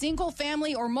home, single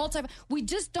family or multi. We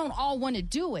just don't all want to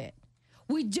do it.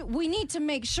 We need to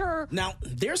make sure. Now,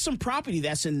 there's some property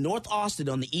that's in North Austin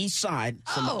on the east side,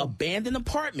 some abandoned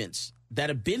apartments that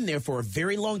have been there for a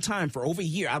very long time, for over a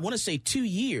year. I want to say 2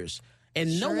 years.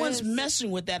 And no one's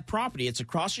messing with that property. It's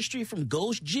across the street from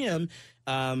Gold's Gym.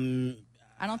 I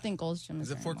don't think Gold's Gym is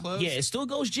it foreclosed? Yeah, it's still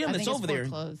Gold's Gym that's over there.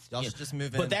 Y'all should just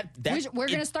move in. But we're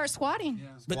going to start squatting.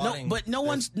 Yeah. But no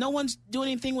one's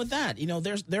doing anything with that. You know,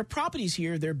 there are properties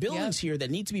here, there are buildings here that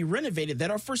need to be renovated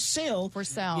that are for sale. For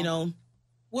sale. You know,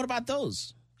 what about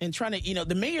those? And trying to,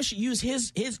 the mayor should use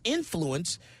his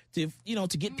influence to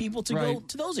get people to go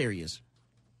to those areas.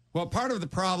 Well, part of the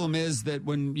problem is that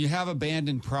when you have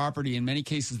abandoned property, in many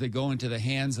cases they go into the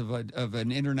hands of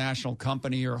an international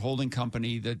company or holding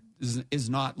company that is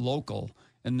not local,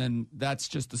 and then that's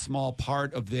just a small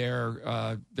part of their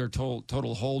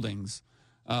total holdings.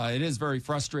 It is very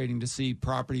frustrating to see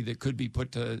property that could be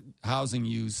put to housing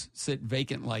use sit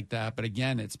vacant like that. But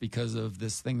again, it's because of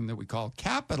this thing that we call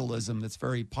capitalism that's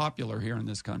very popular here in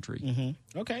this country.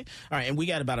 Mm-hmm. Okay. All right. And we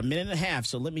got about a minute and a half.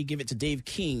 So let me give it to Dave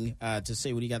King to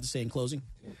say what he got to say in closing.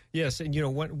 Yes. And,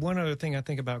 one other thing I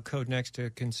think about Code Next to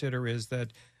consider is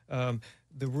that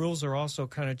the rules are also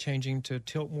kind of changing to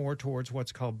tilt more towards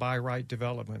what's called by right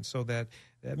development. So that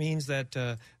means that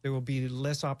there will be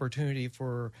less opportunity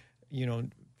for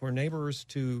neighbors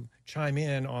to chime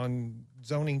in on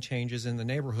zoning changes in the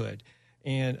neighborhood.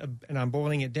 And I'm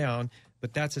boiling it down,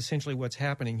 but that's essentially what's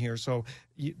happening here. So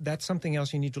that's something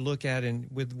else you need to look at. And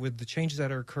with the changes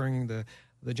that are occurring, the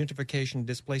gentrification,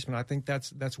 displacement, I think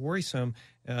that's worrisome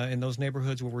in those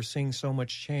neighborhoods where we're seeing so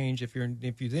much change. If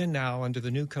you then now under the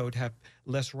new code have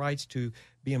less rights to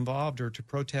be involved or to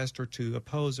protest or to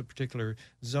oppose a particular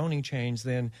zoning change,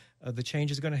 then the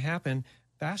change is going to happen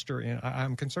faster, and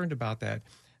I'm concerned about that.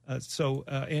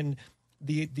 And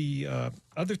the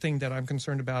other thing that I'm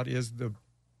concerned about is the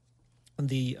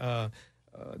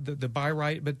by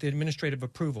right, but the administrative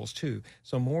approvals too.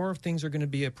 So more things are going to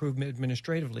be approved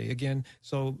administratively again.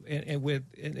 So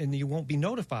and you won't be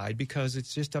notified because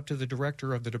it's just up to the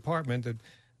director of the department,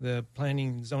 the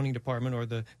planning zoning department or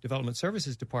the development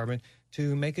services department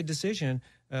to make a decision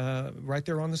right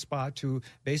there on the spot to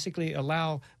basically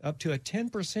allow up to a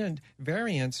 10%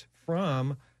 variance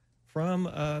from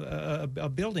a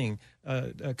building,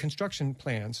 a construction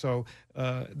plan. So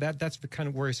that's kind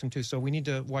of worrisome too. So we need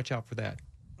to watch out for that.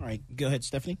 All right. Go ahead,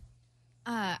 Stephanie.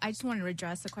 I just wanted to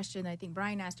address a question I think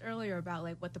Brian asked earlier about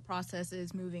what the process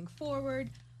is moving forward.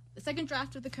 The second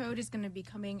draft of the code is going to be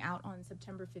coming out on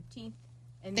September 15th.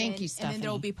 Thank you, Stephanie. And then there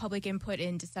will be public input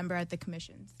in December at the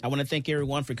commissions. I want to thank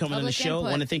everyone for coming on the show. I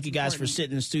want to thank you guys for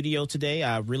sitting in the studio today.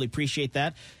 I really appreciate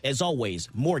that. As always,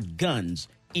 more guns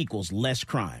equals less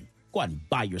crime. Go out and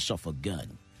buy yourself a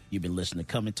gun. You've been listening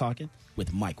to Come and Talking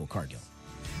with Michael Cargill.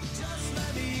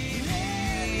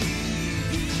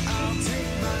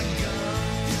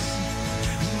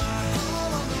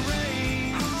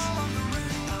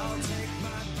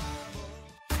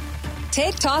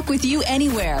 Take Talk with you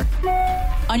anywhere.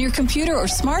 On your computer or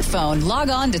smartphone, log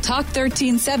on to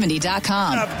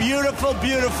talk1370.com. A beautiful,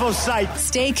 beautiful sight.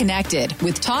 Stay connected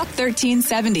with Talk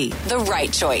 1370, the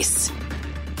right choice.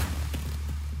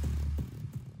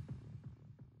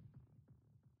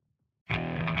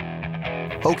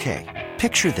 Okay,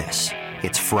 picture this.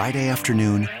 It's Friday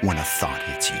afternoon when a thought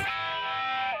hits you.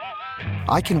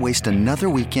 I can waste another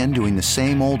weekend doing the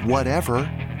same old whatever,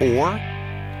 or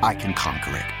I can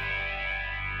conquer it.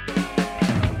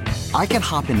 I can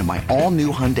hop into my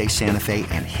all-new Hyundai Santa Fe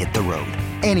and hit the road.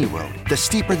 Any road. The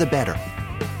steeper, the better.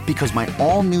 Because my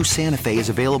all-new Santa Fe is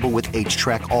available with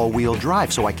H-Track all-wheel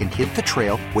drive, so I can hit the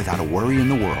trail without a worry in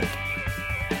the world.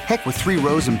 Heck, with 3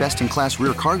 rows and best-in-class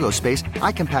rear cargo space,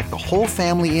 I can pack the whole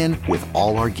family in with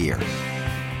all our gear.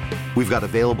 We've got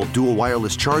available dual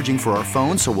wireless charging for our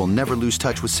phones, so we'll never lose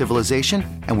touch with civilization,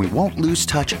 and we won't lose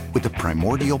touch with the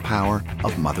primordial power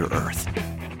of Mother Earth.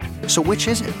 So which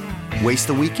is it? Waste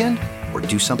the weekend or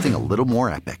do something a little more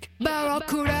epic?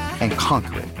 And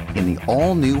conquer it in the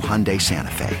all-new Hyundai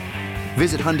Santa Fe.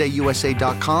 Visit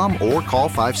HyundaiUSA.com or call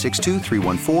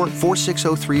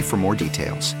 562-314-4603 for more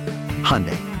details.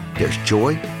 Hyundai, there's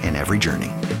joy in every journey.